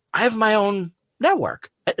 I have my own network.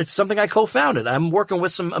 It's something I co-founded. I'm working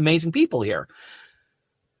with some amazing people here.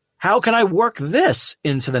 How can I work this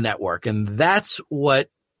into the network? And that's what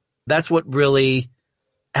really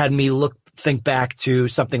had me think back to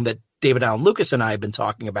something that David Allen Lucas and I have been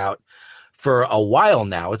talking about for a while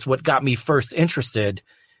now. It's what got me first interested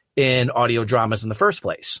in audio dramas in the first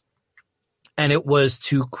place. And it was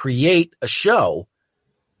to create a show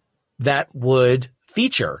that would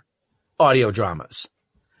feature audio dramas.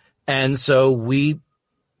 And so we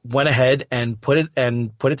went ahead and put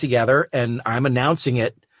it together, and I'm announcing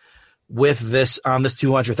it with this on this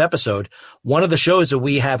 200th episode. One of the shows that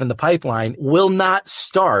we have in the pipeline will not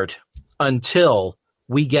start until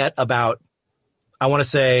we get about, I want to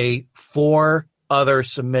say, 5 other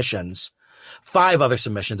submissions, I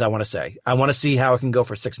want to say. I want to see how it can go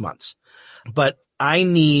for 6 months. But I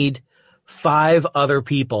need 5 other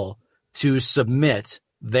people to submit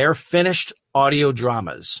their finished audio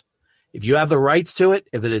dramas. If you have the rights to it,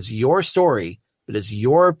 if it is your story, if it is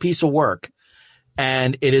your piece of work,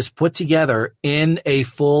 and it is put together in a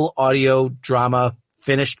full audio drama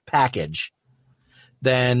finished package,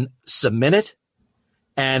 then submit it.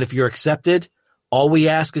 And if you're accepted, all we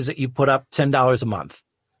ask is that you put up $10 a month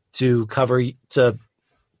to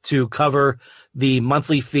to cover the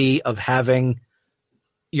monthly fee of having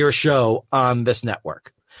your show on this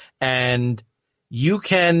network. And you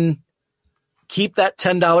can keep that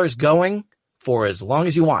 $10 going for as long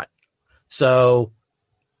as you want. So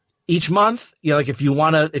each month, like if you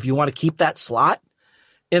want to keep that slot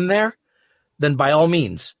in there, then by all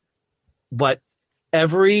means. But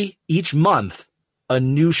each month, a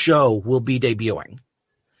new show will be debuting.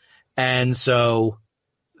 And so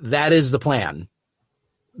that is the plan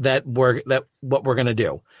what we're going to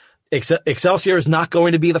do. Excelsior is not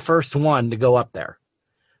going to be the first one to go up there,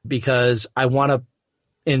 because I want to,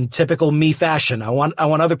 in typical me fashion, I want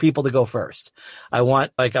other people to go first. I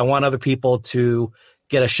want other people to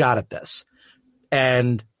get a shot at this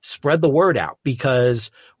and spread the word out, because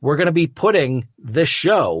we're going to be putting this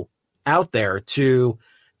show out there to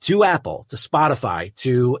Apple, to Spotify,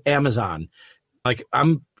 to Amazon.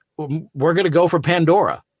 We're going to go for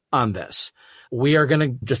Pandora on this. We are going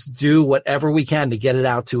to just do whatever we can to get it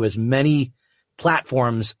out to as many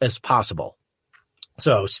platforms as possible.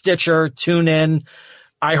 So Stitcher, TuneIn,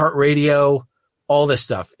 iHeartRadio, all this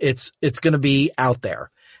stuff. It's going to be out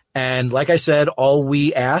there. And like I said, all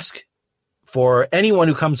we ask for anyone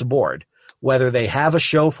who comes aboard, whether they have a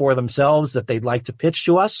show for themselves that they'd like to pitch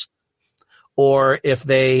to us, or if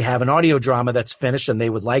they have an audio drama that's finished and they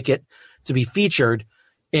would like it to be featured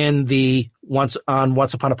in the Once Upon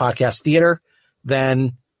a Podcast Theater,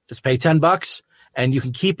 then just pay $10 and you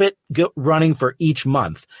can keep it running for each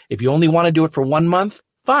month. If you only want to do it for 1 month,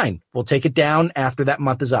 fine. We'll take it down after that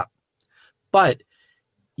month is up. But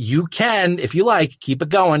you can, if you like, keep it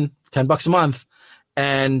going, $10 a month,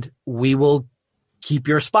 and we will keep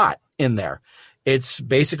your spot in there. It's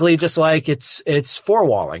basically just like it's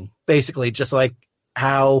four-walling, basically, just like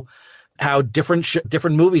how different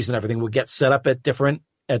movies and everything would get set up at different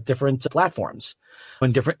platforms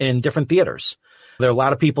in different theaters. There are a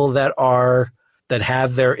lot of people that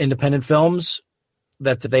have their independent films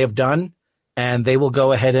that they have done, and they will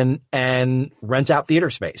go ahead and rent out theater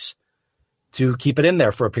space to keep it in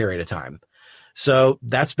there for a period of time. So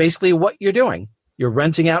that's basically what you're doing. You're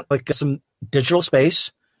renting out some digital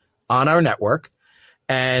space on our network,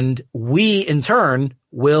 and we in turn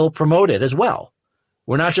will promote it as well.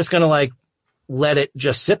 We're not just going to let it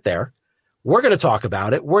just sit there. We're going to talk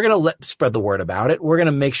about it. We're going to spread the word about it. We're going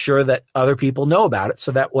to make sure that other people know about it,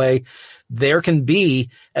 so that way there can be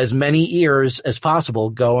as many ears as possible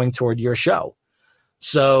going toward your show.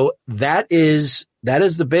 So that is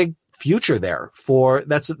the big future there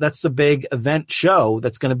that's the big event show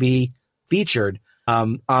that's going to be featured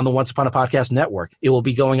on the Once Upon a Podcast Network. It will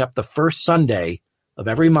be going up the first Sunday of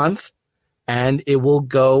every month, and it will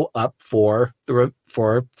go up for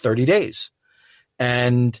 30 days.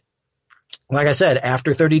 And like I said,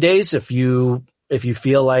 after 30 days, if you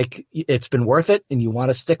feel like it's been worth it and you want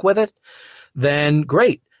to stick with it, then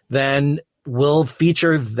great. Then we'll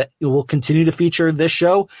continue to feature this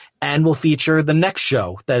show, and we'll feature the next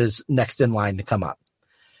show that is next in line to come up.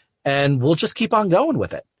 And we'll just keep on going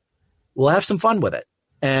with it. We'll have some fun with it.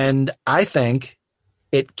 And I think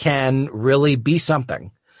it can really be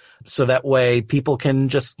something, so that way people can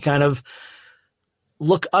just kind of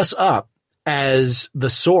look us up as the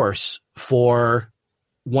source for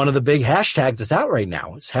one of the big hashtags that's out right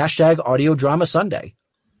now. It's hashtag Audio Drama Sunday.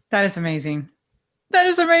 That is amazing. That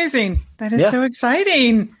is so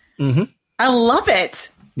exciting. Mm-hmm. I love it.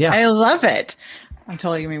 Yeah. I love it. I'm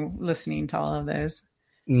totally going to be listening to all of those.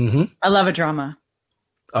 Mm-hmm. I love a drama.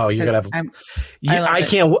 Oh, you're going to have,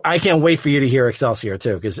 I can't wait for you to hear Excelsior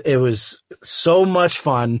too, because it was so much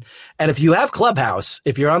fun. And if you have Clubhouse,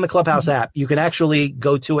 if you're on the Clubhouse app, you can actually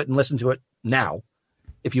go to it and listen to it now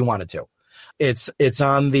if you wanted to. It's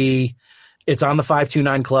on the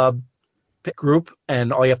 529 Club group,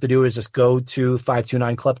 and all you have to do is just go to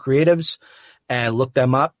 529 Club Creatives and look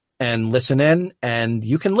them up and listen in, and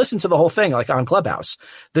you can listen to the whole thing on Clubhouse.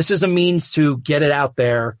 This is a means to get it out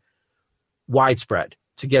there widespread,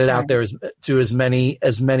 to get it out there to as many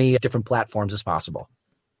different platforms as possible.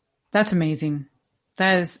 That's amazing.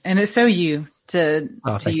 And it's so you to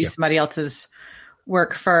use somebody else's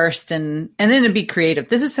work first and then to be creative.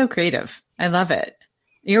 This is so creative. I love it.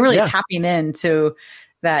 You're really tapping into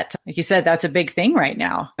that. Like you said, that's a big thing right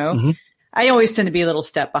now. You know? Mm-hmm. I always tend to be a little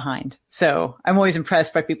step behind. So I'm always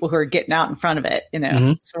impressed by people who are getting out in front of it.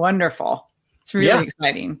 Mm-hmm. It's wonderful. It's really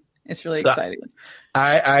exciting. It's really exciting.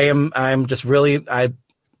 I'm just really,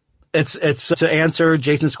 it's to answer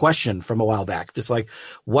Jason's question from a while back. Just like,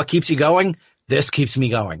 what keeps you going? This keeps me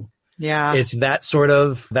going. Yeah. It's that sort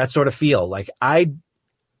of feel. Like I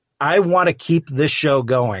want to keep this show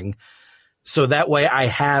going, so that way I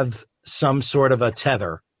have some sort of a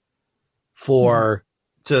tether for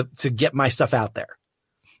to get my stuff out there.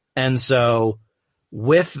 And so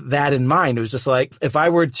with that in mind, it was just like, if I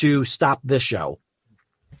were to stop this show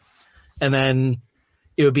and then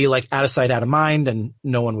it would be like out of sight, out of mind, and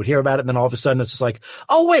no one would hear about it. And then all of a sudden it's just like,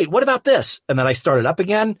 oh, wait, what about this? And then I started up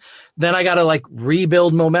again. Then I got to like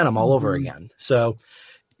rebuild momentum all over again. So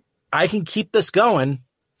I can keep this going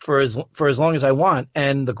for as long as I want.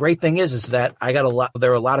 And the great thing is that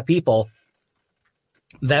there are a lot of people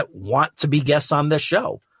that want to be guests on this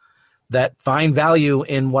show that find value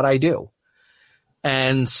in what I do.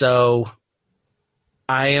 And so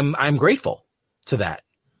I'm grateful to that.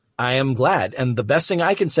 I am glad. And the best thing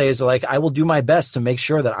I can say is like, I will do my best to make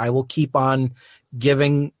sure that I will keep on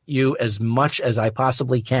giving you as much as I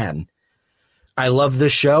possibly can. I love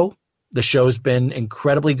this show. The show's been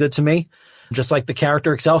incredibly good to me, just like the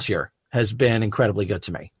character Excelsior has been incredibly good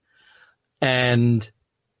to me. And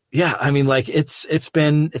yeah, I mean, like it's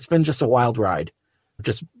been just a wild ride,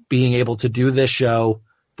 just being able to do this show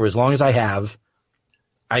for as long as I have.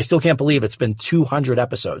 I still can't believe it's been 200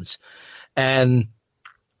 episodes. And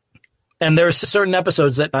there's certain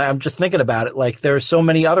episodes that I'm just thinking about it. Like there are so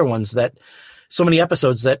many episodes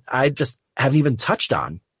that I just haven't even touched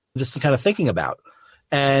on, just kind of thinking about.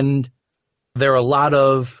 And there are a lot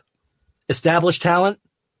of established talent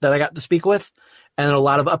that I got to speak with and a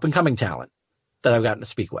lot of up and coming talent that I've gotten to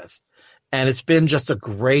speak with. And it's been just a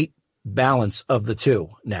great balance of the two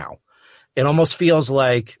now. It almost feels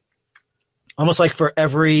like for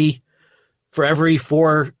every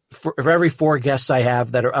four guests I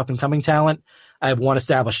have that are up and coming talent, I have one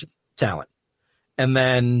established talent, and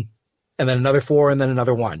then another 4, and then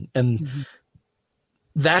another 1. And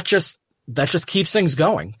that just keeps things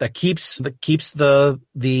going. That keeps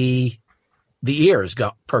the ears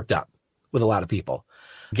perked up with a lot of people.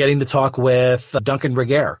 Getting to talk with Duncan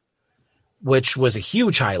Regehr, which was a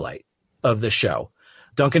huge highlight of this show.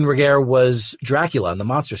 Duncan Regehr was Dracula in the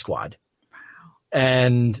Monster Squad. Wow.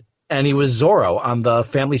 And he was Zorro on the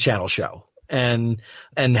Family Channel show, and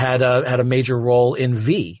had a major role in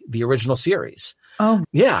V, the original series. Oh,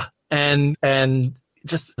 yeah, and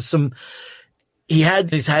just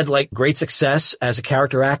he's had like great success as a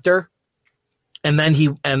character actor,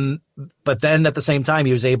 but then at the same time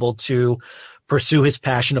he was able to pursue his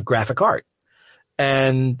passion of graphic art,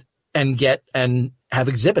 and have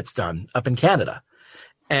exhibits done up in Canada,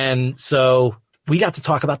 and so we got to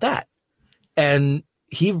talk about that, and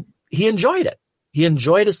he enjoyed it. He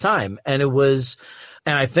enjoyed his time. And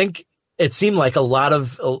I think it seemed like a lot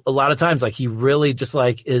of times, like he really just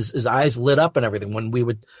like his eyes lit up and everything when we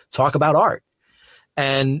would talk about art.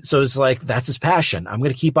 And so it's like, that's his passion. I'm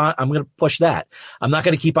going to push that. I'm not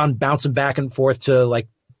going to keep on bouncing back and forth to like,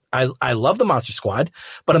 I love the Monster Squad,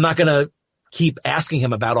 but I'm not going to keep asking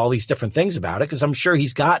him about all these different things about it, because I'm sure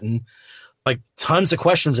he's gotten like tons of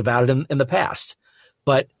questions about it in the past.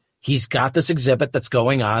 But he's got this exhibit that's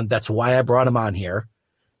going on. That's why I brought him on here.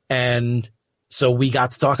 And so we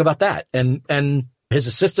got to talk about that. And his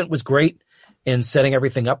assistant was great in setting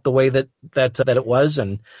everything up the way that it was.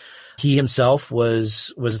 And he himself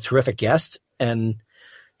was a terrific guest. And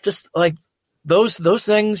just like those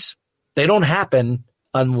things, they don't happen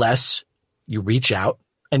unless you reach out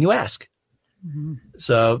and you ask. Mm-hmm.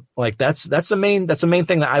 So like that's the main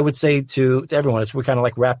thing that I would say to everyone as we kind of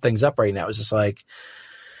like wrap things up right now. It's just like,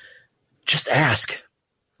 just ask.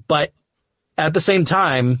 But at the same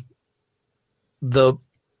time,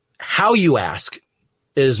 how you ask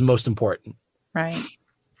is most important. Right.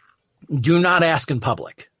 Do not ask in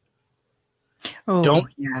public. Oh,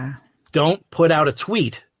 Don't put out a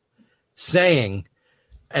tweet saying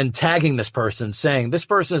and tagging this person saying, this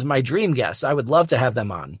person is my dream guest. I would love to have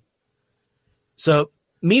them on. So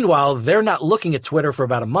meanwhile, they're not looking at Twitter for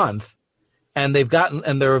about a month. And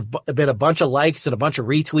there have been a bunch of likes and a bunch of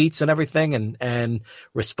retweets and everything and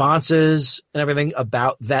responses and everything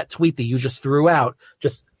about that tweet that you just threw out,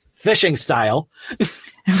 just phishing style.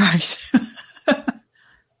 Right.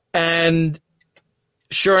 And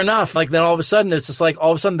sure enough, like then all of a sudden, it's just like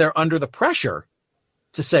all of a sudden they're under the pressure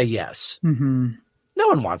to say yes. Mm-hmm. No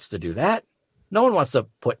one wants to do that. No one wants to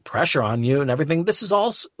put pressure on you and everything.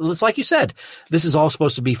 It's like you said, this is all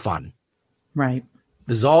supposed to be fun. Right.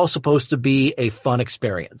 This is all supposed to be a fun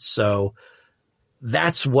experience. So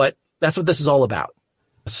that's what this is all about.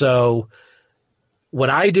 So what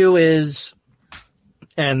I do is,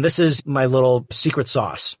 and this is my little secret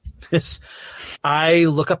sauce, is I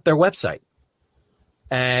look up their website.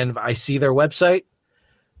 And if I see their website,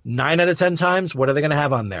 9 out of 10 times, what are they going to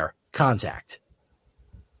have on there? Contact.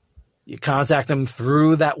 You contact them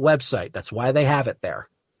through that website. That's why they have it there.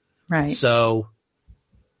 Right. So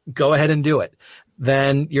go ahead and do it.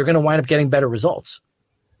 Then you're going to wind up getting better results.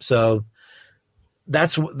 So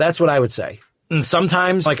that's what I would say. And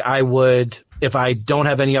sometimes, like, I would, if I don't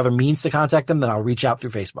have any other means to contact them, then I'll reach out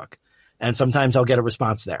through Facebook. And sometimes I'll get a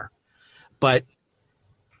response there. But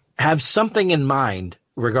have something in mind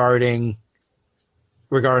regarding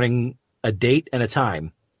a date and a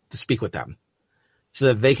time to speak with them, so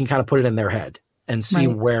that they can kind of put it in their head and see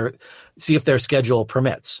if their schedule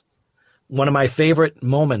permits. One of my favorite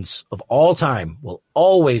moments of all time will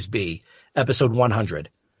always be episode 100,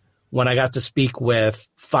 when I got to speak with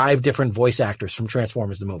 5 different voice actors from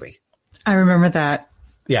Transformers the movie. I remember that.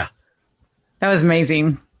 Yeah. That was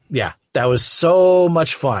amazing. Yeah, that was so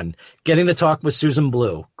much fun. Getting to talk with Susan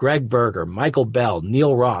Blue, Greg Berger, Michael Bell,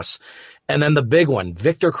 Neil Ross, and then the big one,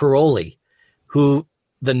 Victor Caroli, who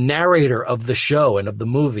the narrator of the show and of the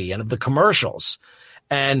movie and of the commercials,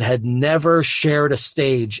 and had never shared a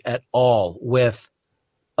stage at all with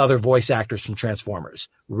other voice actors from Transformers,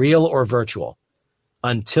 real or virtual,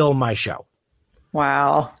 until my show.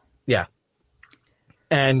 Wow. Yeah.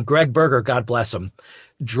 And Greg Berger, God bless him,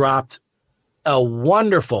 dropped a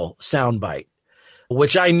wonderful soundbite,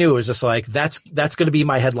 which I knew was just like, that's going to be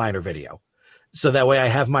my headliner video. So that way I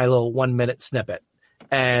have my little 1-minute snippet.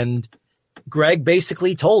 And Greg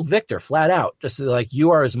basically told Victor flat out, just like,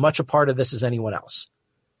 you are as much a part of this as anyone else.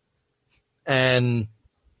 And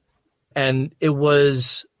it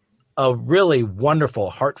was a really wonderful,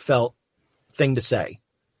 heartfelt thing to say.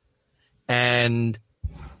 And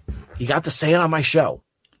he got to say it on my show.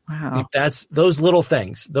 Wow. That's those little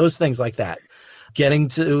things, those things like that. Getting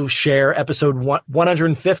to share episode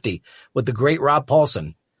 150 with the great Rob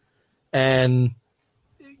Paulson, and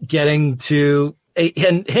getting to,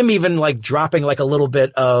 and him even like dropping like a little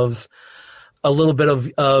bit of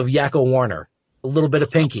Yakko Warner, a little bit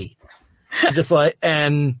of Pinky, just like,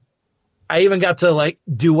 and I even got to like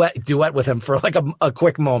duet with him for like a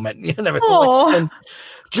quick moment, and everything. And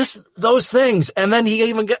just those things. And then he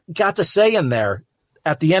even got to say in there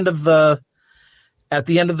at the end of the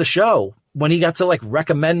show, when he got to like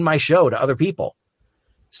recommend my show to other people,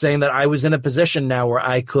 saying that I was in a position now where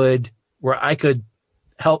I could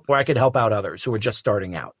help out others who were just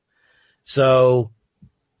starting out. So,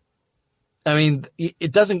 I mean,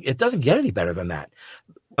 it doesn't get any better than that.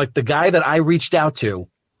 Like the guy that I reached out to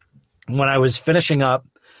when I was finishing up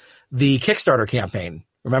the Kickstarter campaign,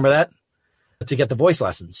 remember that? To get the voice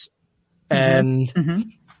lessons. Mm-hmm.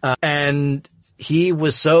 And he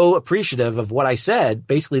was so appreciative of what I said,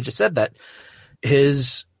 basically just said that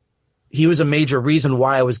he was a major reason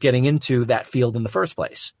why I was getting into that field in the first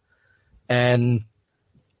place. And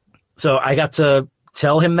so I got to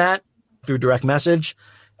tell him that through direct message.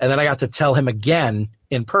 And then I got to tell him again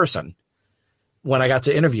in person when I got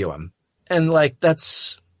to interview him. And like,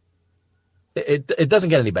 it doesn't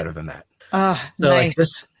get any better than that. Oh, so nice.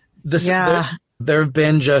 Like there have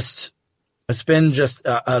been it's been just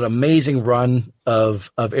an amazing run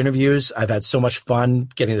of interviews. I've had so much fun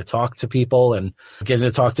getting to talk to people and getting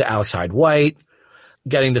to talk to Alex Hyde White,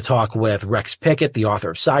 getting to talk with Rex Pickett, the author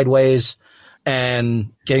of Sideways,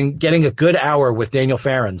 and getting a good hour with Daniel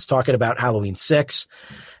Farrens talking about Halloween 6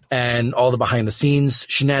 and all the behind the scenes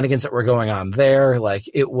shenanigans that were going on there. Like,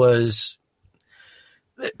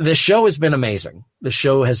 the show has been amazing. The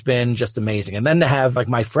show has been just amazing. And then to have like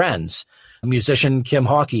my friends, musician Kim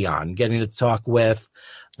Hawkey on, getting to talk with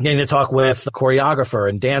choreographer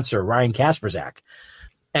and dancer Ryan Kasperzak,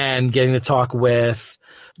 and getting to talk with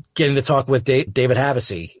David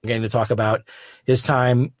Havasey, getting to talk about his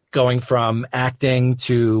time going from acting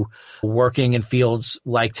to working in fields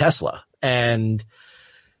like Tesla, and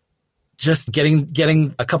just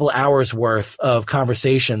getting a couple hours worth of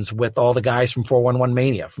conversations with all the guys from 411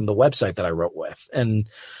 Mania, from the website that I wrote with. And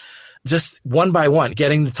just one by one,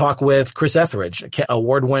 getting to talk with Chris Etheridge,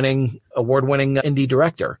 award-winning indie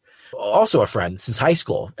director, also a friend since high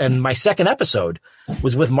school. And my second episode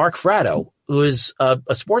was with Mark Fratto, who is a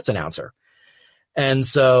sports announcer. And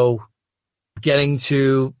so getting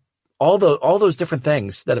to all those different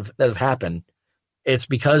things that have happened, it's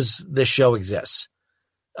because this show exists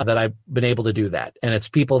that I've been able to do that. And it's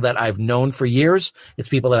people that I've known for years. It's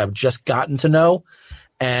people that I've just gotten to know.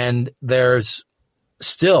 And there's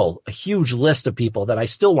still a huge list of people that I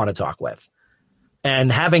still want to talk with. And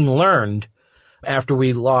having learned after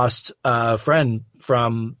we lost a friend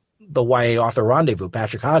from the YA Author Rendezvous,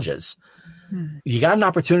 Patrick Hodges, you got an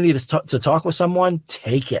opportunity to talk with someone,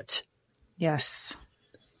 take it. Yes,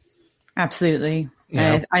 absolutely.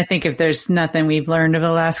 Yeah. I think if there's nothing we've learned over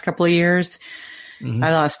the last couple of years,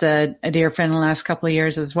 I lost a dear friend in the last couple of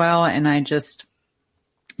years as well. And I just,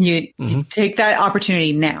 you take that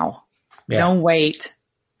opportunity now. Yeah. Don't wait,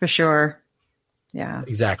 for sure. Yeah,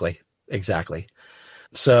 exactly.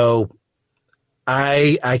 So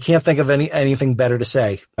I can't think of anything better to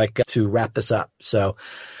say, like, to wrap this up. So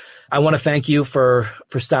I want to thank you for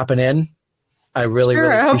stopping in. I really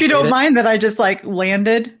I hope you don't mind that I just like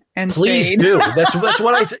landed and please stayed. Do. That's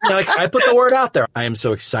what I like. I put the word out there. I am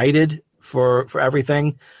so excited for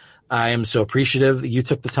everything. I am so appreciative that you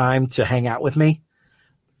took the time to hang out with me.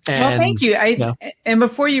 And, well, thank you. And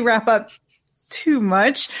before you wrap up too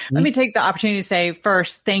much, let me take the opportunity to say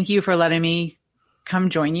first, thank you for letting me come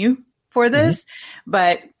join you for this.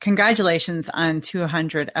 But congratulations on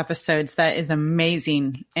 200 episodes. That is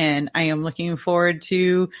amazing. And I am looking forward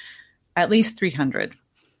to at least 300.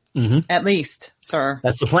 At least, sir.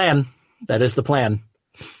 That's the plan. That is the plan.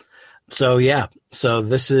 So yeah. So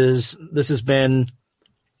this has been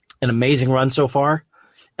an amazing run so far.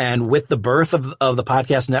 And with the birth of the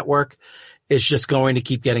podcast network, it's just going to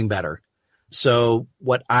keep getting better. So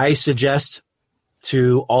what I suggest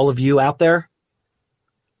to all of you out there,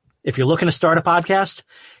 if you're looking to start a podcast,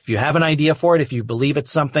 if you have an idea for it, if you believe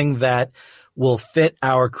it's something that will fit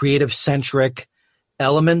our creative centric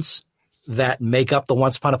elements that make up the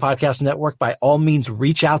Once Upon a Podcast network, by all means,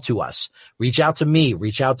 reach out to us. Reach out to me.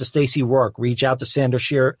 Reach out to Stacey Rourke. Reach out to Sandra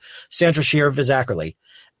Shear Vizackerley,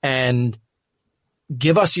 and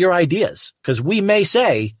give us your ideas, because we may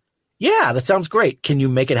say, yeah, that sounds great. Can you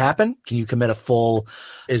make it happen? Can you commit can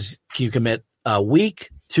you commit a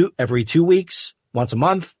week, every 2 weeks, once a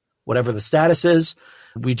month, whatever the status is?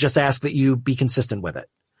 We just ask that you be consistent with it.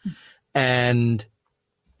 And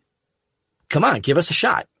come on, give us a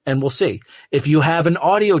shot and we'll see. If you have an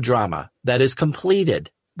audio drama that is completed,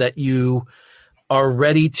 that you are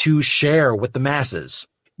ready to share with the masses,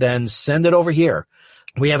 then send it over here.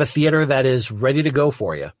 We have a theater that is ready to go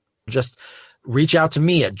for you. Just reach out to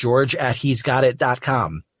me at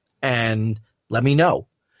george@he'sgotit.com and let me know,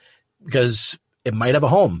 because it might have a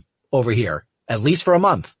home over here, at least for a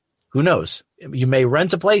month. Who knows? You may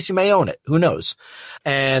rent a place, you may own it. Who knows?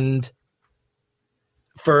 And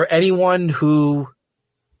for anyone who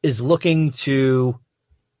is looking to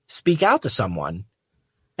speak out to someone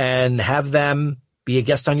and have them be a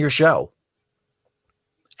guest on your show,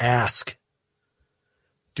 ask.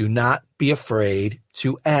 Do not be afraid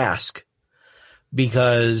to ask,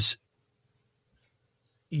 because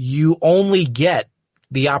you only get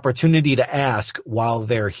the opportunity to ask while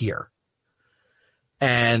they're here.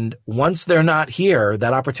 And once they're not here,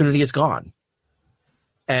 that opportunity is gone.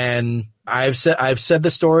 And I've said the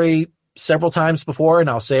story several times before, and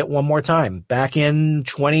I'll say it one more time. Back in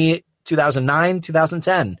 2009,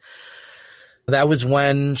 2010, that was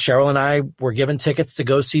when Cheryl and I were given tickets to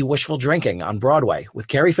go see Wishful Drinking on Broadway with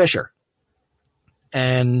Carrie Fisher.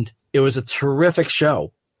 And it was a terrific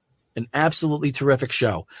show, an absolutely terrific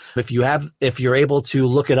show. If you're able to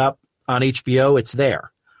look it up on HBO, it's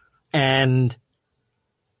there. And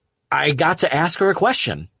I got to ask her a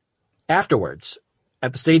question afterwards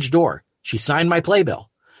at the stage door. She signed my playbill.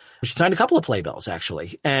 She signed a couple of playbills,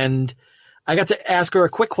 actually. And I got to ask her a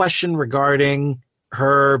quick question regarding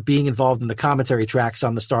her being involved in the commentary tracks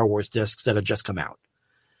on the Star Wars discs that had just come out.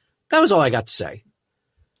 That was all I got to say.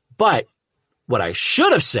 But what I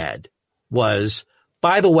should have said was,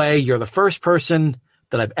 by the way, you're the first person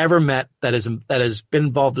that I've ever met that has been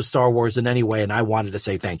involved with Star Wars in any way, and I wanted to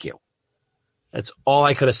say thank you. That's all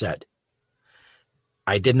I could have said.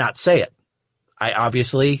 I did not say it. I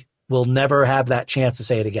obviously will never have that chance to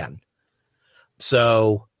say it again.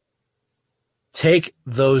 So take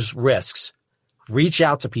those risks. Reach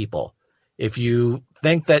out to people. If you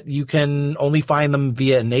think that you can only find them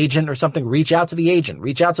via an agent or something, reach out to the agent,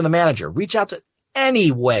 reach out to the manager, reach out to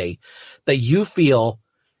any way that you feel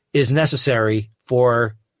is necessary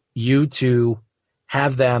for you to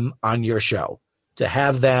have them on your show, to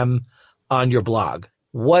have them on your blog,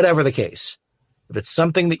 whatever the case. If it's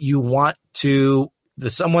something that you want to,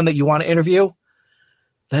 there's someone that you want to interview,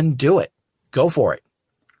 then do it. Go for it.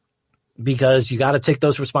 Because you got to take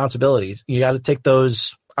those responsibilities. You got to take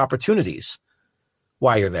those opportunities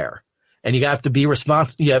while you're there. And you have to be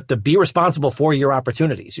responsible for your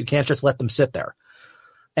opportunities. You can't just let them sit there.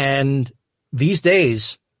 And these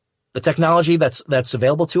days, the technology that's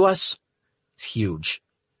available to us, it's huge.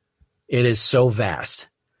 It is so vast.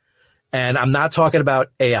 And I'm not talking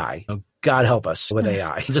about AI. God help us with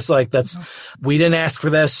AI. Just like we didn't ask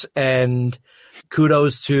for this, and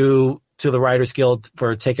kudos to the Writers Guild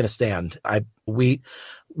for taking a stand. We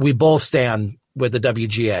both stand with the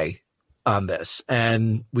WGA on this,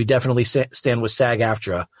 and we definitely stand with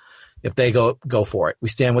SAG-AFTRA if they go for it. We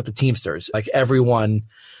stand with the Teamsters, like everyone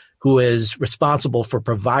who is responsible for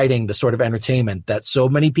providing the sort of entertainment that so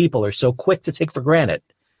many people are so quick to take for granted.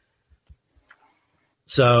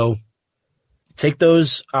 So Take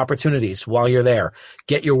those opportunities while you're there.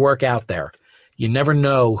 Get your work out there. You never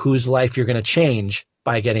know whose life you're going to change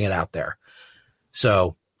by getting it out there.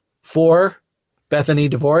 So for Bethany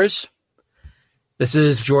DeVores, this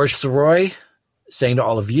is George Sirois saying to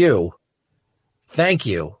all of you, thank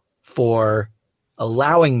you for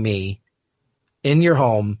allowing me in your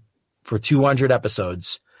home for 200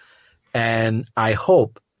 episodes. And I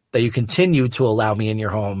hope that you continue to allow me in your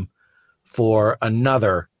home for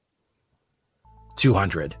another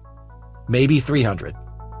 200, maybe 300.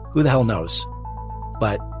 Who the hell knows?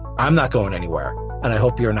 But I'm not going anywhere, and I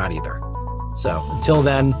hope you're not either. So until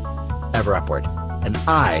then, ever upward. And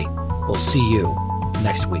I will see you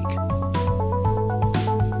next week.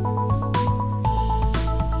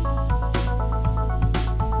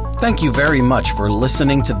 Thank you very much for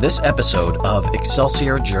listening to this episode of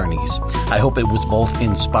Excelsior Journeys. I hope it was both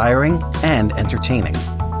inspiring and entertaining.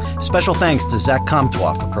 Special thanks to Zach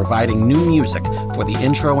Comtois for providing new music for the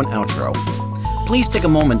intro and outro. Please take a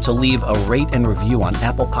moment to leave a rate and review on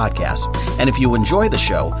Apple Podcasts. And if you enjoy the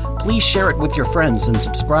show, please share it with your friends and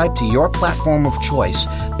subscribe to your platform of choice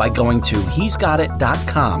by going to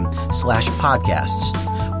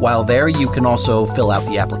he'sgotit.com/podcasts. While there, you can also fill out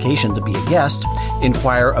the application to be a guest,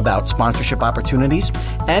 inquire about sponsorship opportunities,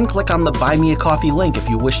 and click on the Buy Me a Coffee link if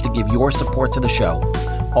you wish to give your support to the show.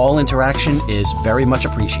 All interaction is very much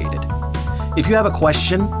appreciated. If you have a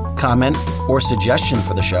question, comment, or suggestion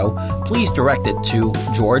for the show, please direct it to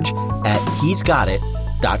George at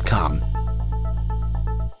he'sgotit.com.